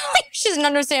 I'm telling you, she doesn't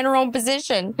understand her own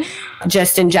position.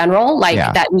 Just in general,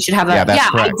 that we should have a...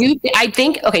 I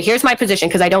think... Okay, here's my position,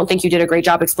 because I don't think you did a great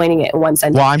job explaining it in one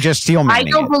sentence. Well, I'm just steel manning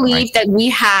I don't believe that we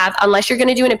have, unless you're going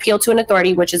to do an appeal to an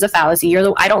authority, which is a fallacy.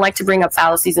 I don't like to bring up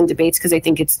fallacies in debates because I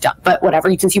think it's dumb, but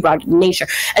whatever, since you brought it in nature.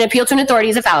 An appeal to an authority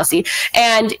is a fallacy.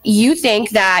 And you think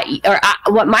that,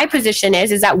 what my position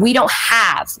is that we don't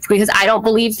have, because I don't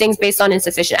believe things based on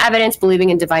insufficient evidence. Believing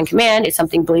in divine command is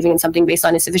believing in something based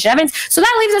on insufficient evidence. So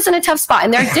that leaves us in a tough spot.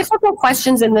 And there are difficult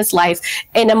questions in this life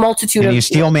in a multitude of... Can you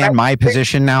steel man my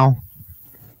position now?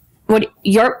 What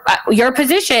your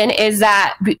position is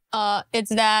that... It's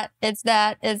that.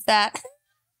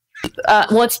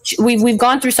 We've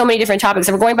gone through so many different topics.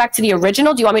 If we're going back to the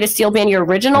original, do you want me to steel man your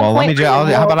original point?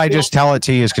 How about I just tell it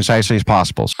to you as concisely as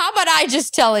possible? How about I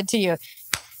just tell it to you?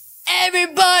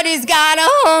 Everybody's got a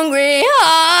hungry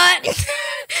heart.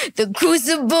 The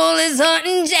crucible is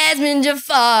hunting Jasmine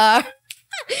Jafar.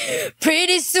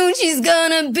 Pretty soon she's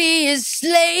gonna be his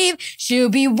slave. She'll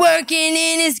be working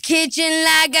in his kitchen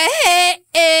like a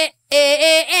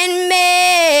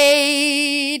handmaid.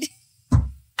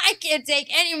 I can't take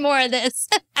any more of this.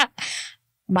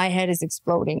 My head is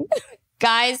exploding.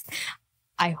 Guys,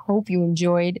 I hope you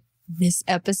enjoyed this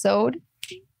episode.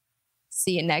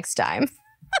 See you next time.